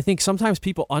 games, and I think sometimes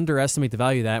people underestimate the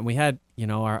value of that. And we had,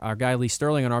 our guy Lee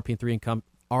Sterling on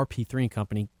RP3 and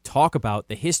Company talk about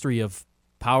the history of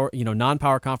power,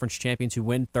 non-power conference champions who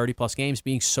win 30-plus games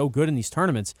being so good in these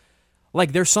tournaments.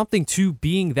 Like, there's something to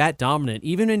being that dominant,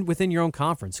 even within your own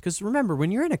conference. Because remember, when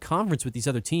you're in a conference with these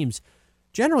other teams,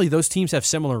 generally those teams have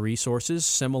similar resources,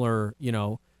 similar,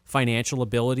 financial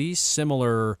abilities,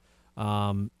 similar,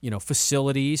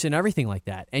 facilities and everything like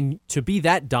that. And to be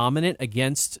that dominant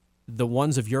against the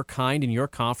ones of your kind in your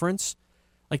conference,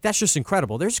 like, that's just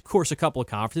incredible. There's, of course, a couple of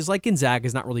conferences. Like, Gonzaga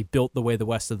is not really built the way the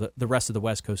rest of the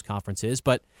West Coast Conference is.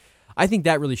 But I think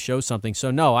that really shows something.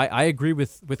 So, no, I agree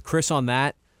with Chris on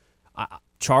that.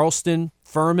 Charleston,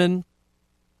 Furman,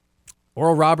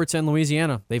 Oral Roberts, and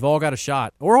Louisiana, they've all got a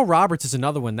shot. Oral Roberts is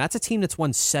another one. That's a team that's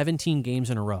won 17 games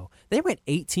in a row. They went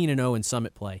 18-0 in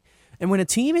Summit play. And when a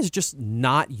team is just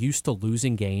not used to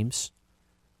losing games,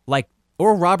 like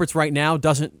Oral Roberts right now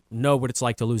doesn't know what it's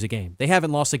like to lose a game. They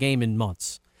haven't lost a game in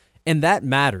months. And that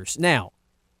matters. Now,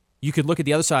 you could look at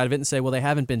the other side of it and say, well, they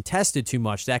haven't been tested too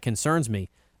much. That concerns me.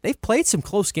 They've played some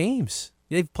close games.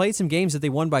 They've played some games that they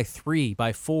won by 3,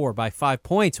 by 4, by 5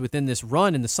 points within this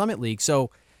run in the Summit League. So,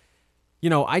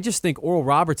 I just think Oral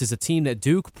Roberts is a team that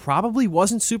Duke probably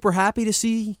wasn't super happy to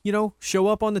see, show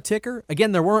up on the ticker.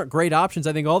 Again, there weren't great options.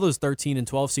 I think all those 13 and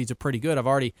 12 seeds are pretty good. I've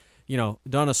already,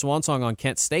 done a swan song on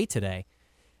Kent State today.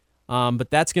 But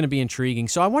that's going to be intriguing.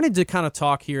 So I wanted to kind of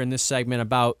talk here in this segment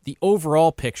about the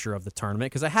overall picture of the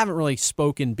tournament because I haven't really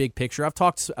spoken big picture. I've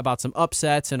talked about some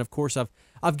upsets, and of course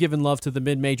I've given love to the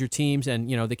mid-major teams and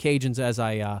the Cajuns as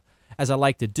I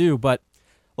like to do. But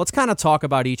let's kind of talk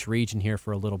about each region here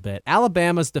for a little bit.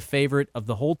 Alabama's the favorite of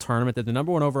the whole tournament. They're the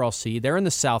number 1 overall seed. They're in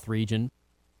the South region.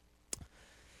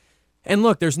 And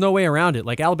look, there's no way around it.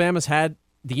 Like, Alabama's had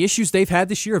the issues they've had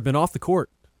this year have been off the court.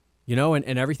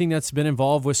 and everything that's been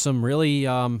involved with some really,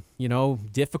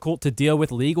 difficult to deal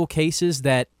with legal cases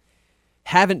that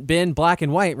haven't been black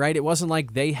and white, right? It wasn't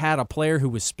like they had a player who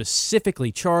was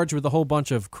specifically charged with a whole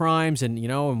bunch of crimes, and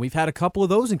we've had a couple of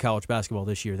those in college basketball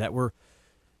this year that were,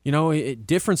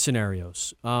 different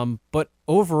scenarios. But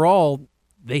overall,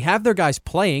 they have their guys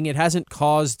playing. It hasn't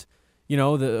caused,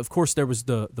 of course, there was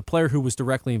the player who was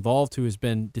directly involved who has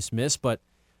been dismissed, but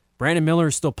Brandon Miller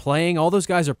is still playing. All those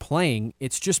guys are playing.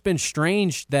 It's just been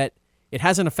strange that it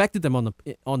hasn't affected them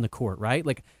on the court, right?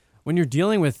 Like, when you're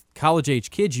dealing with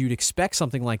college-age kids, you'd expect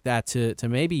something like that to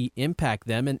maybe impact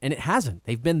them, and it hasn't.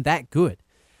 They've been that good.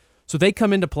 So they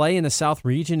come into play in the South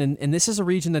region, and this is a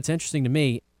region that's interesting to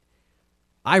me.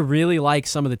 I really like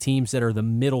some of the teams that are the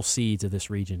middle seeds of this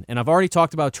region. And I've already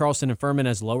talked about Charleston and Furman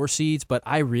as lower seeds, but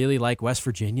I really like West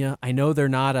Virginia. I know they're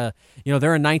not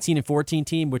they're a 19 and 14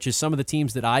 team, which is some of the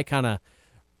teams that I kind of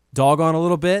dog on a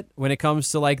little bit when it comes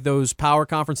to like those power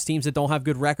conference teams that don't have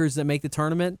good records that make the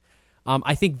tournament.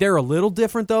 I think they're a little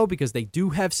different, though, because they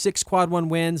do have 6 Quad 1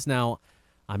 wins. Now,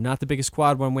 I'm not the biggest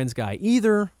Quad 1 wins guy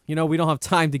either. We don't have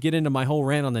time to get into my whole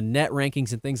rant on the net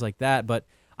rankings and things like that, but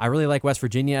I really like West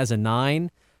Virginia as a 9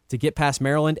 to get past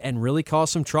Maryland and really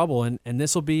cause some trouble, and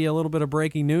this will be a little bit of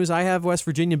breaking news. I have West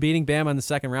Virginia beating Bama in the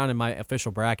second round in my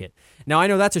official bracket. Now, I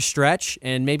know that's a stretch,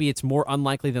 and maybe it's more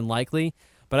unlikely than likely,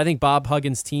 but I think Bob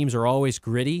Huggins' teams are always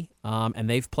gritty, and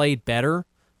they've played better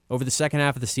over the second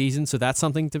half of the season, so that's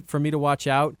something for me to watch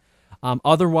out.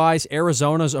 Otherwise,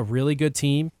 Arizona's a really good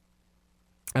team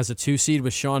as a 2 seed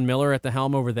with Sean Miller at the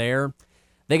helm over there.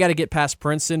 They got to get past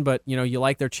Princeton, but you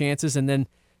like their chances. And then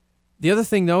the other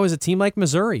thing, though, is a team like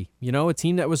Missouri, a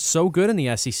team that was so good in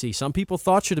the SEC. Some people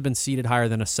thought should have been seeded higher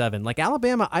than a 7. Like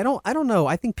Alabama, I don't know.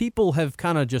 I think people have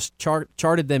kind of just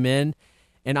charted them in.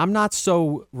 And I'm not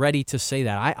so ready to say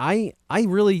that. I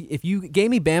really, if you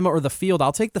gave me Bama or the field,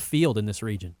 I'll take the field in this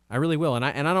region. I really will. And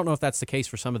I don't know if that's the case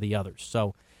for some of the others.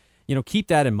 So, keep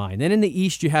that in mind. Then in the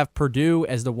East, you have Purdue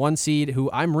as the 1 seed, who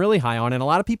I'm really high on, and a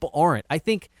lot of people aren't. I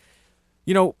think,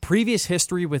 previous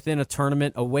history within a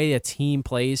tournament, a way a team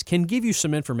plays, can give you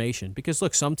some information. Because,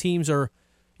 look, some teams are,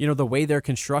 the way they're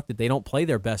constructed, they don't play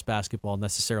their best basketball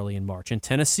necessarily in March. And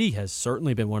Tennessee has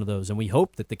certainly been one of those. And we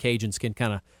hope that the Cajuns can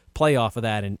kind of play off of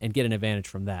that and get an advantage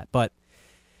from that. But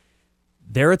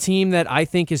they're a team that I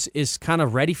think is kind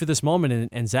of ready for this moment.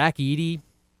 And Zach Edey,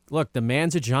 look, the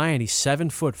man's a giant. He's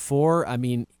 7'4". I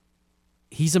mean,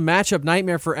 he's a matchup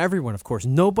nightmare for everyone, of course.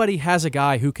 Nobody has a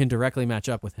guy who can directly match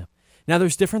up with him. Now,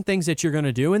 there's different things that you're going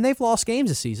to do, and they've lost games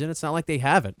this season. It's not like they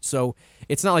haven't. So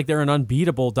it's not like they're an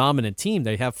unbeatable, dominant team.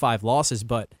 They have 5 losses,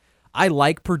 but I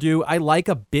like Purdue. I like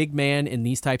a big man in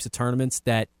these types of tournaments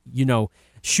that,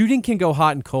 shooting can go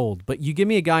hot and cold, but you give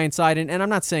me a guy inside, and I'm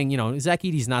not saying, Zach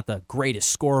Edey's not the greatest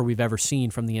scorer we've ever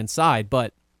seen from the inside,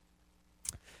 but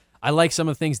I like some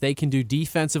of the things they can do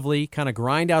defensively, kind of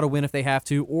grind out a win if they have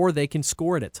to, or they can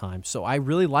score it at times. So I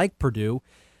really like Purdue,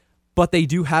 but they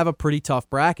do have a pretty tough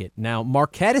bracket. Now,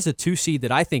 Marquette is a 2 seed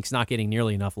that I think is not getting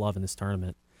nearly enough love in this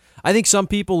tournament. I think some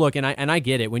people look, and I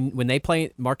get it, when they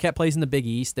play, Marquette plays in the Big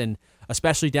East, and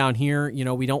especially down here,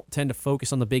 we don't tend to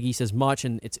focus on the Big East as much,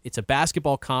 and it's a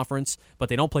basketball conference, but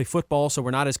they don't play football, so we're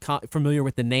not as familiar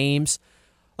with the names.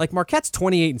 Like, Marquette's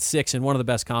 28-6 in one of the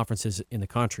best conferences in the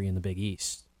country in the Big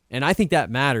East, and I think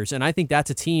that matters, and I think that's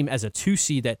a team as a 2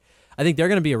 seed that I think they're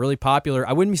going to be a really popular.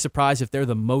 I wouldn't be surprised if they're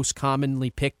the most commonly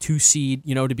picked 2 seed,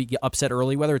 to be upset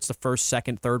early, whether it's the first,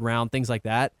 second, third round, things like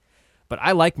that. But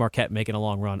I like Marquette making a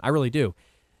long run. I really do.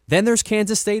 Then there's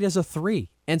Kansas State as a 3.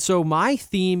 And so my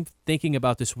theme thinking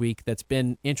about this week that's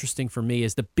been interesting for me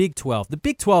is the Big 12. The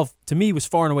Big 12, to me, was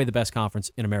far and away the best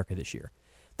conference in America this year.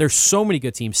 There's so many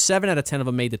good teams. 7 out of 10 of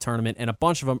them made the tournament, and a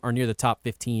bunch of them are near the top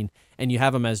 15, and you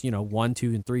have them as, 1,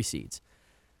 2, and 3 seeds.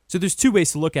 So there's 2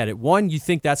 ways to look at it. One, you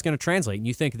think that's going to translate, and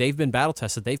you think they've been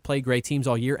battle-tested. They've played great teams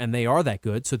all year, and they are that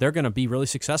good, so they're going to be really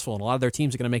successful, and a lot of their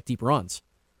teams are going to make deep runs.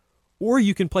 Or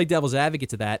you can play devil's advocate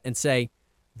to that and say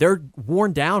they're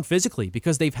worn down physically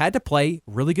because they've had to play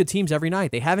really good teams every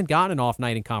night. They haven't gotten an off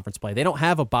night in conference play. They don't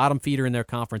have a bottom feeder in their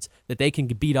conference that they can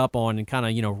beat up on and kind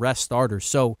of, rest starters.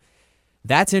 So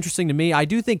that's interesting to me. I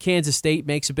do think Kansas State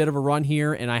makes a bit of a run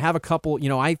here, and I have a couple,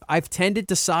 I've tended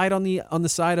to side on the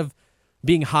side of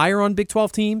being higher on Big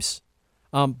 12 teams,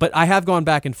 but I have gone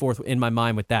back and forth in my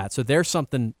mind with that. So there's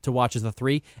something to watch as a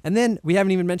 3. And then we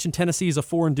haven't even mentioned Tennessee as a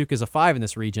 4 and Duke as a 5 in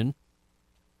this region.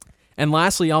 And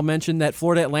lastly, I'll mention that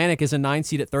Florida Atlantic is a 9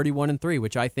 seed at 31-3,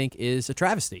 which I think is a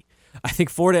travesty. I think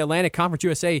Florida Atlantic Conference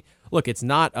USA, look, it's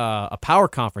not a power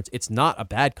conference. It's not a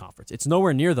bad conference. It's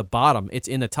nowhere near the bottom. It's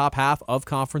in the top half of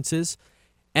conferences.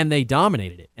 and they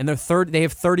dominated it. And they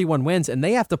have 31 wins, and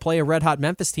they have to play a red-hot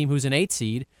Memphis team who's an 8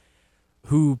 seed,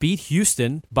 who beat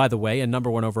Houston, by the way, a number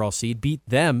 1 overall seed, beat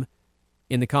them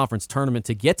in the conference tournament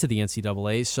to get to the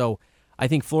NCAAs. So I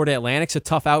think Florida Atlantic's a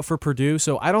tough out for Purdue.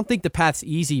 So I don't think the path's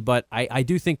easy, but I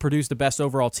do think Purdue's the best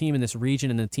overall team in this region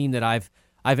and the team that I've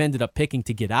ended up picking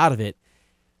to get out of it.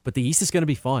 But the East is going to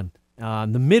be fun.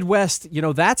 The Midwest,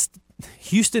 that's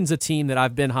Houston's a team that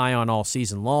I've been high on all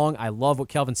season long. I love what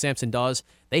Kelvin Sampson does.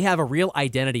 They have a real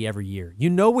identity every year. You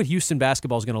know what Houston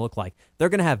basketball is going to look like. They're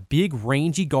going to have big,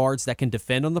 rangy guards that can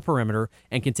defend on the perimeter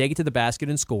and can take it to the basket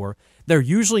and score. They're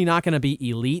usually not going to be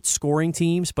elite scoring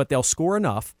teams, but they'll score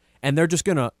enough, and they're just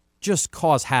going to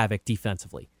cause havoc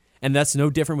defensively. And that's no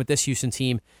different with this Houston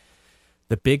team.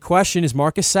 The big question is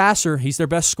Marcus Sasser. He's their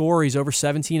best scorer. He's over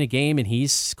 17 a game, and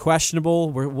he's questionable.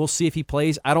 We'll see if he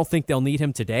plays. I don't think they'll need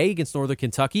him today against Northern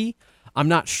Kentucky. I'm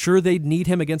not sure they'd need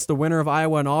him against the winner of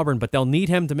Iowa and Auburn, but they'll need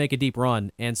him to make a deep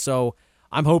run. And so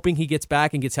I'm hoping he gets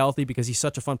back and gets healthy because he's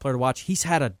such a fun player to watch. He's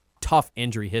had a tough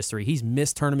injury history. He's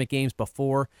missed tournament games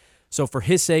before. So for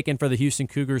his sake and for the Houston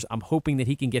Cougars, I'm hoping that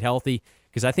he can get healthy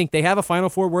because I think they have a Final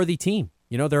Four worthy team.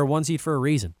 They're a 1 seed for a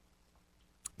reason.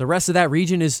 The rest of that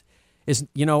region is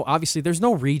obviously there's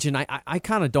no region. I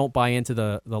kind of don't buy into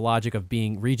the logic of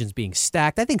regions being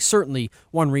stacked. I think certainly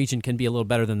one region can be a little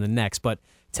better than the next, but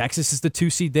Texas is the 2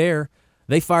 seed there.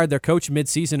 They fired their coach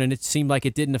midseason, and it seemed like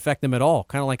it didn't affect them at all,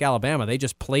 kind of like Alabama. They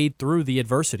just played through the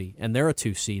adversity, and they're a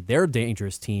 2 seed. They're a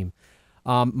dangerous team.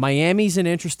 Miami's an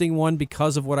interesting one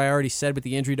because of what I already said with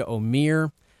the injury to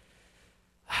Omier.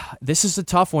 This is a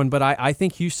tough one, but I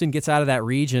think Houston gets out of that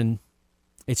region.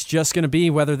 It's just going to be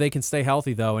whether they can stay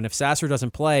healthy, though. And if Sasser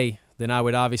doesn't play, then I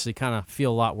would obviously kind of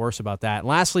feel a lot worse about that. And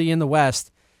lastly, in the West,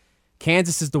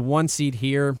 Kansas is the 1 seed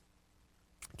here.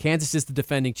 Kansas is the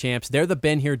defending champs. They're the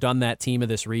been-here-done-that team of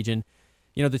this region.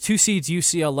 The 2 seeds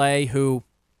UCLA, who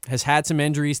has had some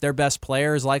injuries. Their best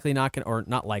player is likely not going, or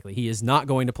not likely, he is not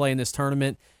going to play in this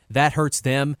tournament. That hurts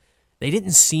them. They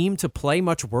didn't seem to play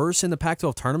much worse in the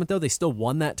Pac-12 tournament, though. They still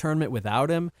won that tournament without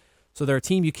him. So they're a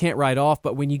team you can't write off,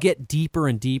 but when you get deeper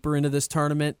and deeper into this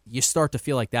tournament, you start to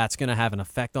feel like that's going to have an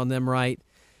effect on them, right?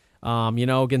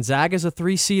 Gonzaga's a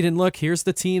 3 seed, and look, here's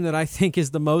the team that I think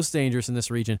is the most dangerous in this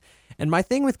region. And my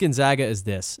thing with Gonzaga is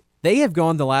this. They have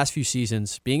gone the last few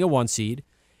seasons being a 1 seed,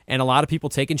 and a lot of people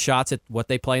taking shots at what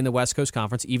they play in the West Coast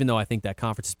Conference, even though I think that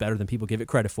conference is better than people give it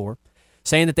credit for,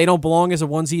 saying that they don't belong as a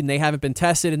 1 seed and they haven't been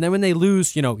tested. And then when they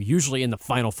lose, usually in the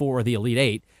Final Four or the Elite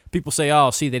Eight, people say,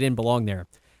 oh, see, they didn't belong there.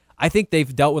 I think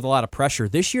they've dealt with a lot of pressure.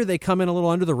 This year, they come in a little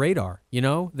under the radar.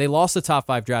 They lost the top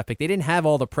 5 draft pick. They didn't have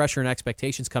all the pressure and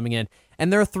expectations coming in,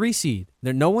 and they're a 3 seed.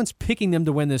 No one's picking them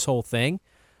to win this whole thing.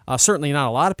 Certainly not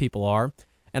a lot of people are,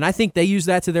 and I think they use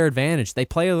that to their advantage. They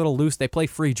play a little loose. They play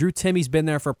free. Drew Timmy's been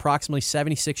there for approximately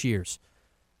 76 years,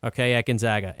 at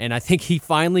Gonzaga, and I think he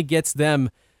finally gets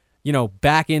them,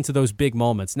 back into those big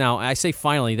moments. Now, I say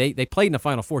finally. They played in the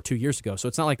Final Four 2 years ago, so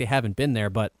it's not like they haven't been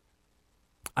there, but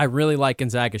I really like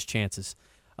Gonzaga's chances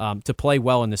to play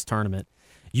well in this tournament.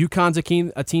 UConn's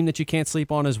a team that you can't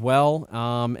sleep on as well,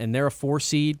 and they're a 4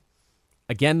 seed.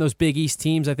 Again, those Big East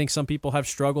teams, I think some people have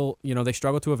struggled. They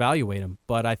struggle to evaluate them,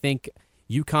 but I think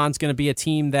UConn's going to be a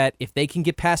team that if they can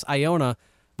get past Iona.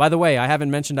 By the way, I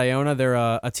haven't mentioned Iona. They're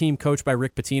a team coached by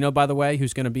Rick Pitino, by the way,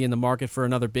 who's going to be in the market for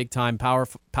another big-time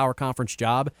power conference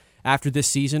job after this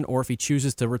season, or if he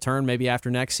chooses to return maybe after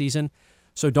next season.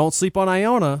 So don't sleep on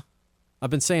Iona. I've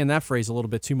been saying that phrase a little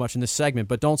bit too much in this segment,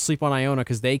 but don't sleep on Iona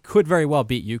because they could very well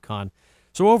beat UConn.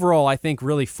 So overall, I think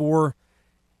really 4,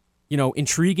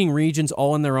 intriguing regions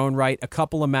all in their own right, a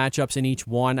couple of matchups in each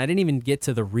one. I didn't even get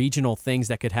to the regional things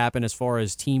that could happen as far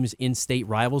as teams in-state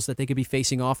rivals that they could be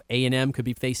facing off. A&M could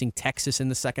be facing Texas in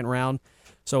the second round,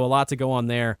 so a lot to go on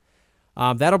there.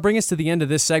 That'll bring us to the end of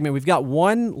this segment. We've got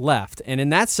one left, and in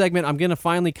that segment, I'm going to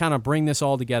finally kind of bring this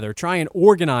all together, try and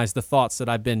organize the thoughts that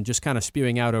I've been just kind of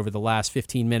spewing out over the last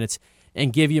 15 minutes,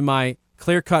 and give you my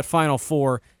clear-cut Final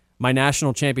Four, my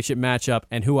national championship matchup,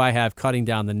 and who I have cutting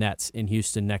down the nets in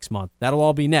Houston next month. That'll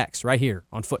all be next, right here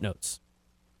on Footnotes.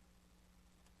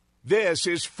 This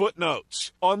is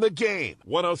Footnotes on the Game.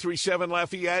 103.7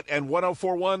 Lafayette and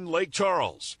 104.1 Lake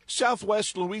Charles,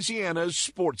 Southwest Louisiana's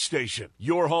sports station.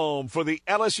 Your home for the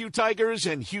LSU Tigers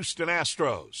and Houston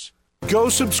Astros. Go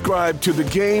subscribe to the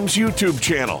Game's YouTube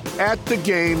channel at The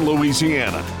Game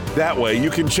Louisiana. That way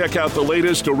you can check out the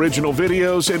latest original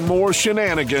videos and more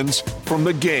shenanigans from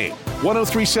the Game.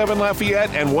 103.7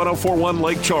 Lafayette and 104.1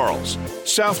 Lake Charles,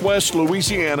 Southwest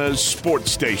Louisiana's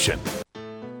sports station.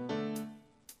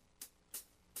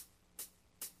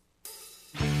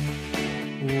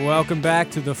 Welcome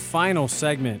back to the final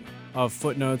segment of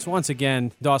Footnotes. Once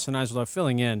again, Dawson Eisler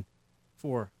filling in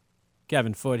for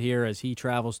Kevin Foote here as he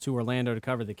travels to Orlando to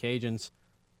cover the Cajuns.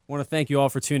 I want to thank you all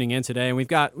for tuning in today, and we've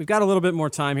got a little bit more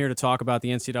time here to talk about the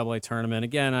NCAA tournament.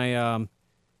 Again,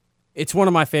 it's one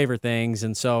of my favorite things,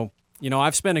 and so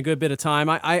I've spent a good bit of time.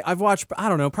 I've watched,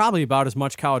 probably about as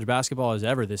much college basketball as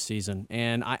ever this season,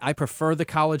 and I prefer the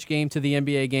college game to the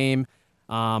NBA game.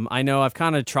 I know I've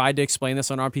kind of tried to explain this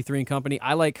on RP3 and Company.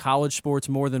 I like college sports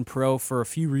more than pro for a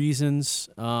few reasons.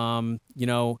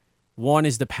 One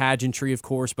is the pageantry, of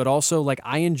course, but also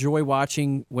I enjoy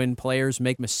watching when players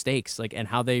make mistakes, and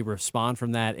how they respond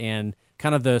from that, and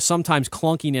kind of the sometimes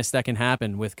clunkiness that can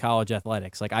happen with college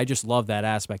athletics. I just love that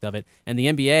aspect of it. And the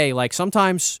NBA,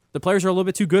 sometimes the players are a little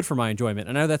bit too good for my enjoyment.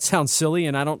 I know that sounds silly,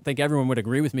 and I don't think everyone would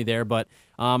agree with me there, but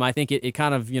I think it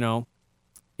kind of,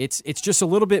 it's just a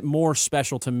little bit more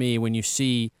special to me when you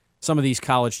see some of these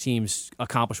college teams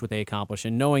accomplish what they accomplish,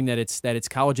 and knowing that it's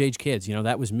college-age kids.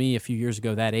 That was me a few years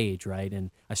ago, that age, right? And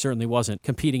I certainly wasn't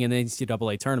competing in the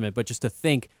NCAA tournament, but just to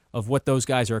think of what those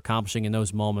guys are accomplishing in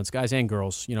those moments, guys and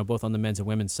girls, both on the men's and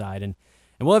women's side. And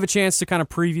we'll have a chance to kind of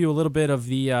preview a little bit of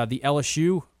the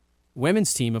LSU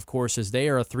women's team, of course, as they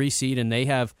are a 3 seed, and they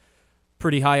have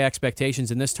pretty high expectations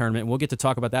in this tournament. And we'll get to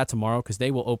talk about that tomorrow because they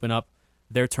will open up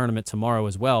their tournament tomorrow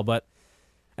as well. But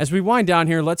as we wind down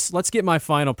here, let's get my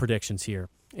final predictions here.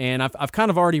 And I've kind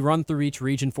of already run through each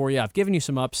region for you. I've given you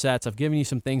some upsets. I've given you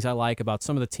some things I like about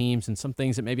some of the teams and some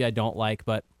things that maybe I don't like.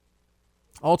 But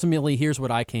ultimately, here's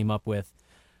what I came up with.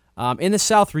 In the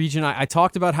South region, I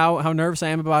talked about how nervous I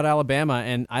am about Alabama,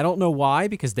 and I don't know why,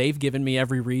 because they've given me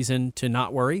every reason to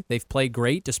not worry. They've played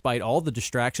great despite all the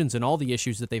distractions and all the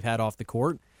issues that they've had off the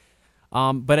court.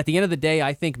 But at the end of the day,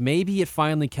 I think maybe it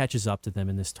finally catches up to them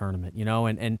in this tournament,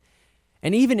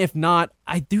 and even if not,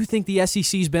 I do think the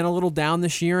SEC's been a little down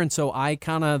this year, and so I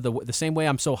kind of, the same way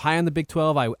I'm so high on the Big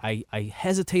 12, I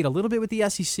hesitate a little bit with the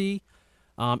SEC.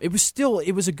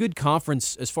 It was a good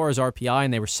conference as far as RPI,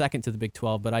 and they were second to the Big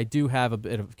 12, but I do have a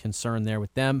bit of concern there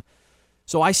with them.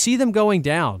 So I see them going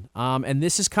down, and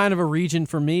this is kind of a region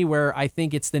for me where I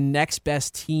think it's the next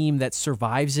best team that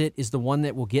survives it is the one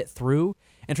that will get through,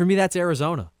 and for me, that's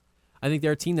Arizona. I think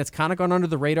they're a team that's kind of gone under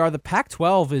the radar. The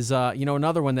Pac-12 is,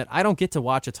 another one that I don't get to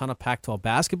watch a ton of Pac-12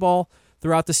 basketball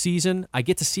throughout the season. I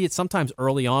get to see it sometimes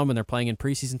early on when they're playing in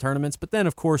preseason tournaments. But then,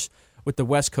 of course, with the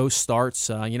West Coast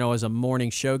starts, as a morning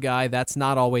show guy, that's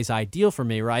not always ideal for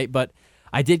me, right? But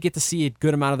I did get to see a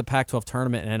good amount of the Pac-12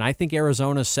 tournament, and I think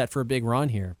Arizona's set for a big run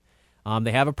here.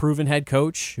 They have a proven head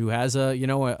coach who has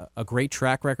a great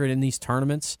track record in these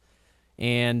tournaments,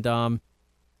 and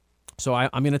so I'm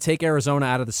going to take Arizona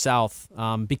out of the South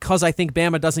because I think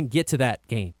Bama doesn't get to that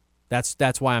game.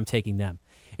 That's why I'm taking them.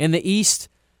 In the East,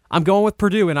 I'm going with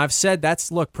Purdue, and I've said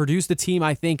Purdue's the team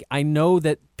I know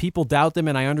that people doubt them,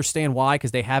 and I understand why because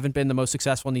they haven't been the most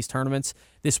successful in these tournaments.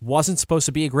 This wasn't supposed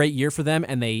to be a great year for them,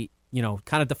 and they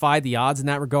kind of defied the odds in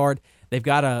that regard. They've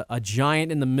got a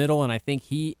giant in the middle, and I think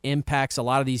he impacts a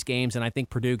lot of these games, and I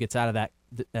think Purdue gets out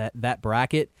of that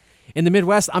bracket. In the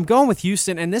Midwest, I'm going with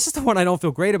Houston, and this is the one I don't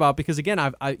feel great about because, again,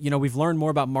 we've learned more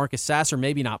about Marcus Sasser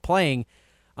maybe not playing,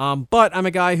 but I'm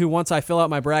a guy who once I fill out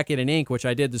my bracket in ink, which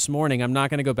I did this morning, I'm not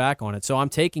going to go back on it. So I'm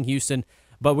taking Houston,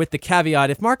 but with the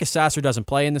caveat, if Marcus Sasser doesn't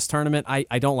play in this tournament,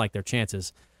 I don't like their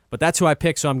chances. But that's who I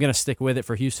picked, so I'm going to stick with it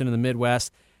for Houston in the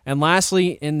Midwest. And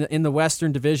lastly, in the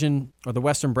Western Division, or the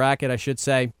Western bracket, I should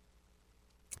say,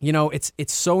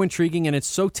 it's so intriguing and it's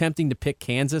so tempting to pick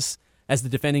Kansas as the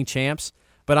defending champs.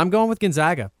 But I'm going with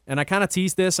Gonzaga, and I kind of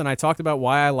teased this, and I talked about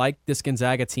why I like this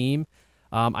Gonzaga team.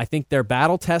 I think they're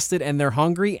battle-tested, and they're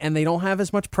hungry, and they don't have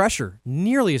as much pressure,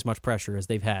 nearly as much pressure as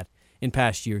they've had in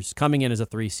past years, coming in as a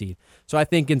 3 seed. So I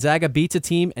think Gonzaga beats a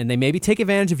team, and they maybe take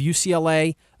advantage of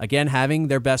UCLA, again, having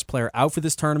their best player out for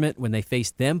this tournament when they face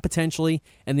them potentially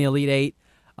in the Elite Eight.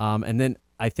 And then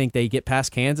I think they get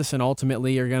past Kansas and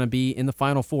ultimately are going to be in the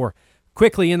Final Four.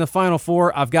 Quickly, in the Final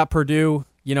Four, I've got Purdue,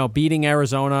 beating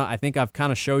Arizona. I think I've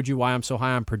kind of showed you why I'm so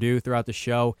high on Purdue throughout the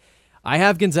show. I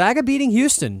have Gonzaga beating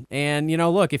Houston. And,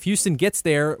 look, if Houston gets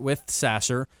there with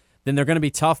Sasser, then they're going to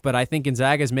be tough. But I think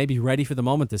Gonzaga is maybe ready for the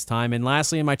moment this time. And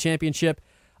lastly, in my championship,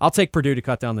 I'll take Purdue to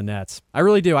cut down the nets. I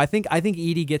really do. I think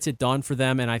Edey gets it done for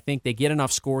them, and I think they get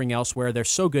enough scoring elsewhere. They're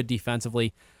so good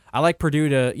defensively. I like Purdue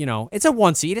to, it's a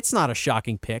 1 seed. It's not a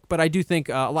shocking pick, but I do think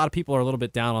a lot of people are a little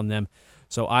bit down on them.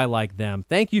 So I like them.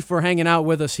 Thank you for hanging out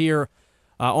with us here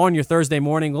on your Thursday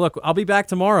morning. Look, I'll be back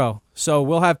tomorrow, so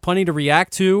we'll have plenty to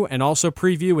react to and also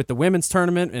preview with the women's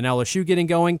tournament and LSU getting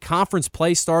going, conference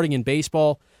play starting in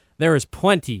baseball. There is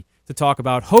plenty to talk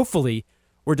about. Hopefully,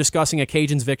 we're discussing a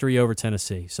Cajuns victory over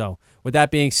Tennessee. So with that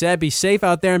being said, be safe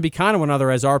out there and be kind to one another,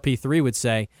 as RP3 would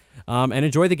say. and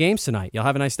enjoy the games tonight. Y'all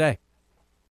have a nice day.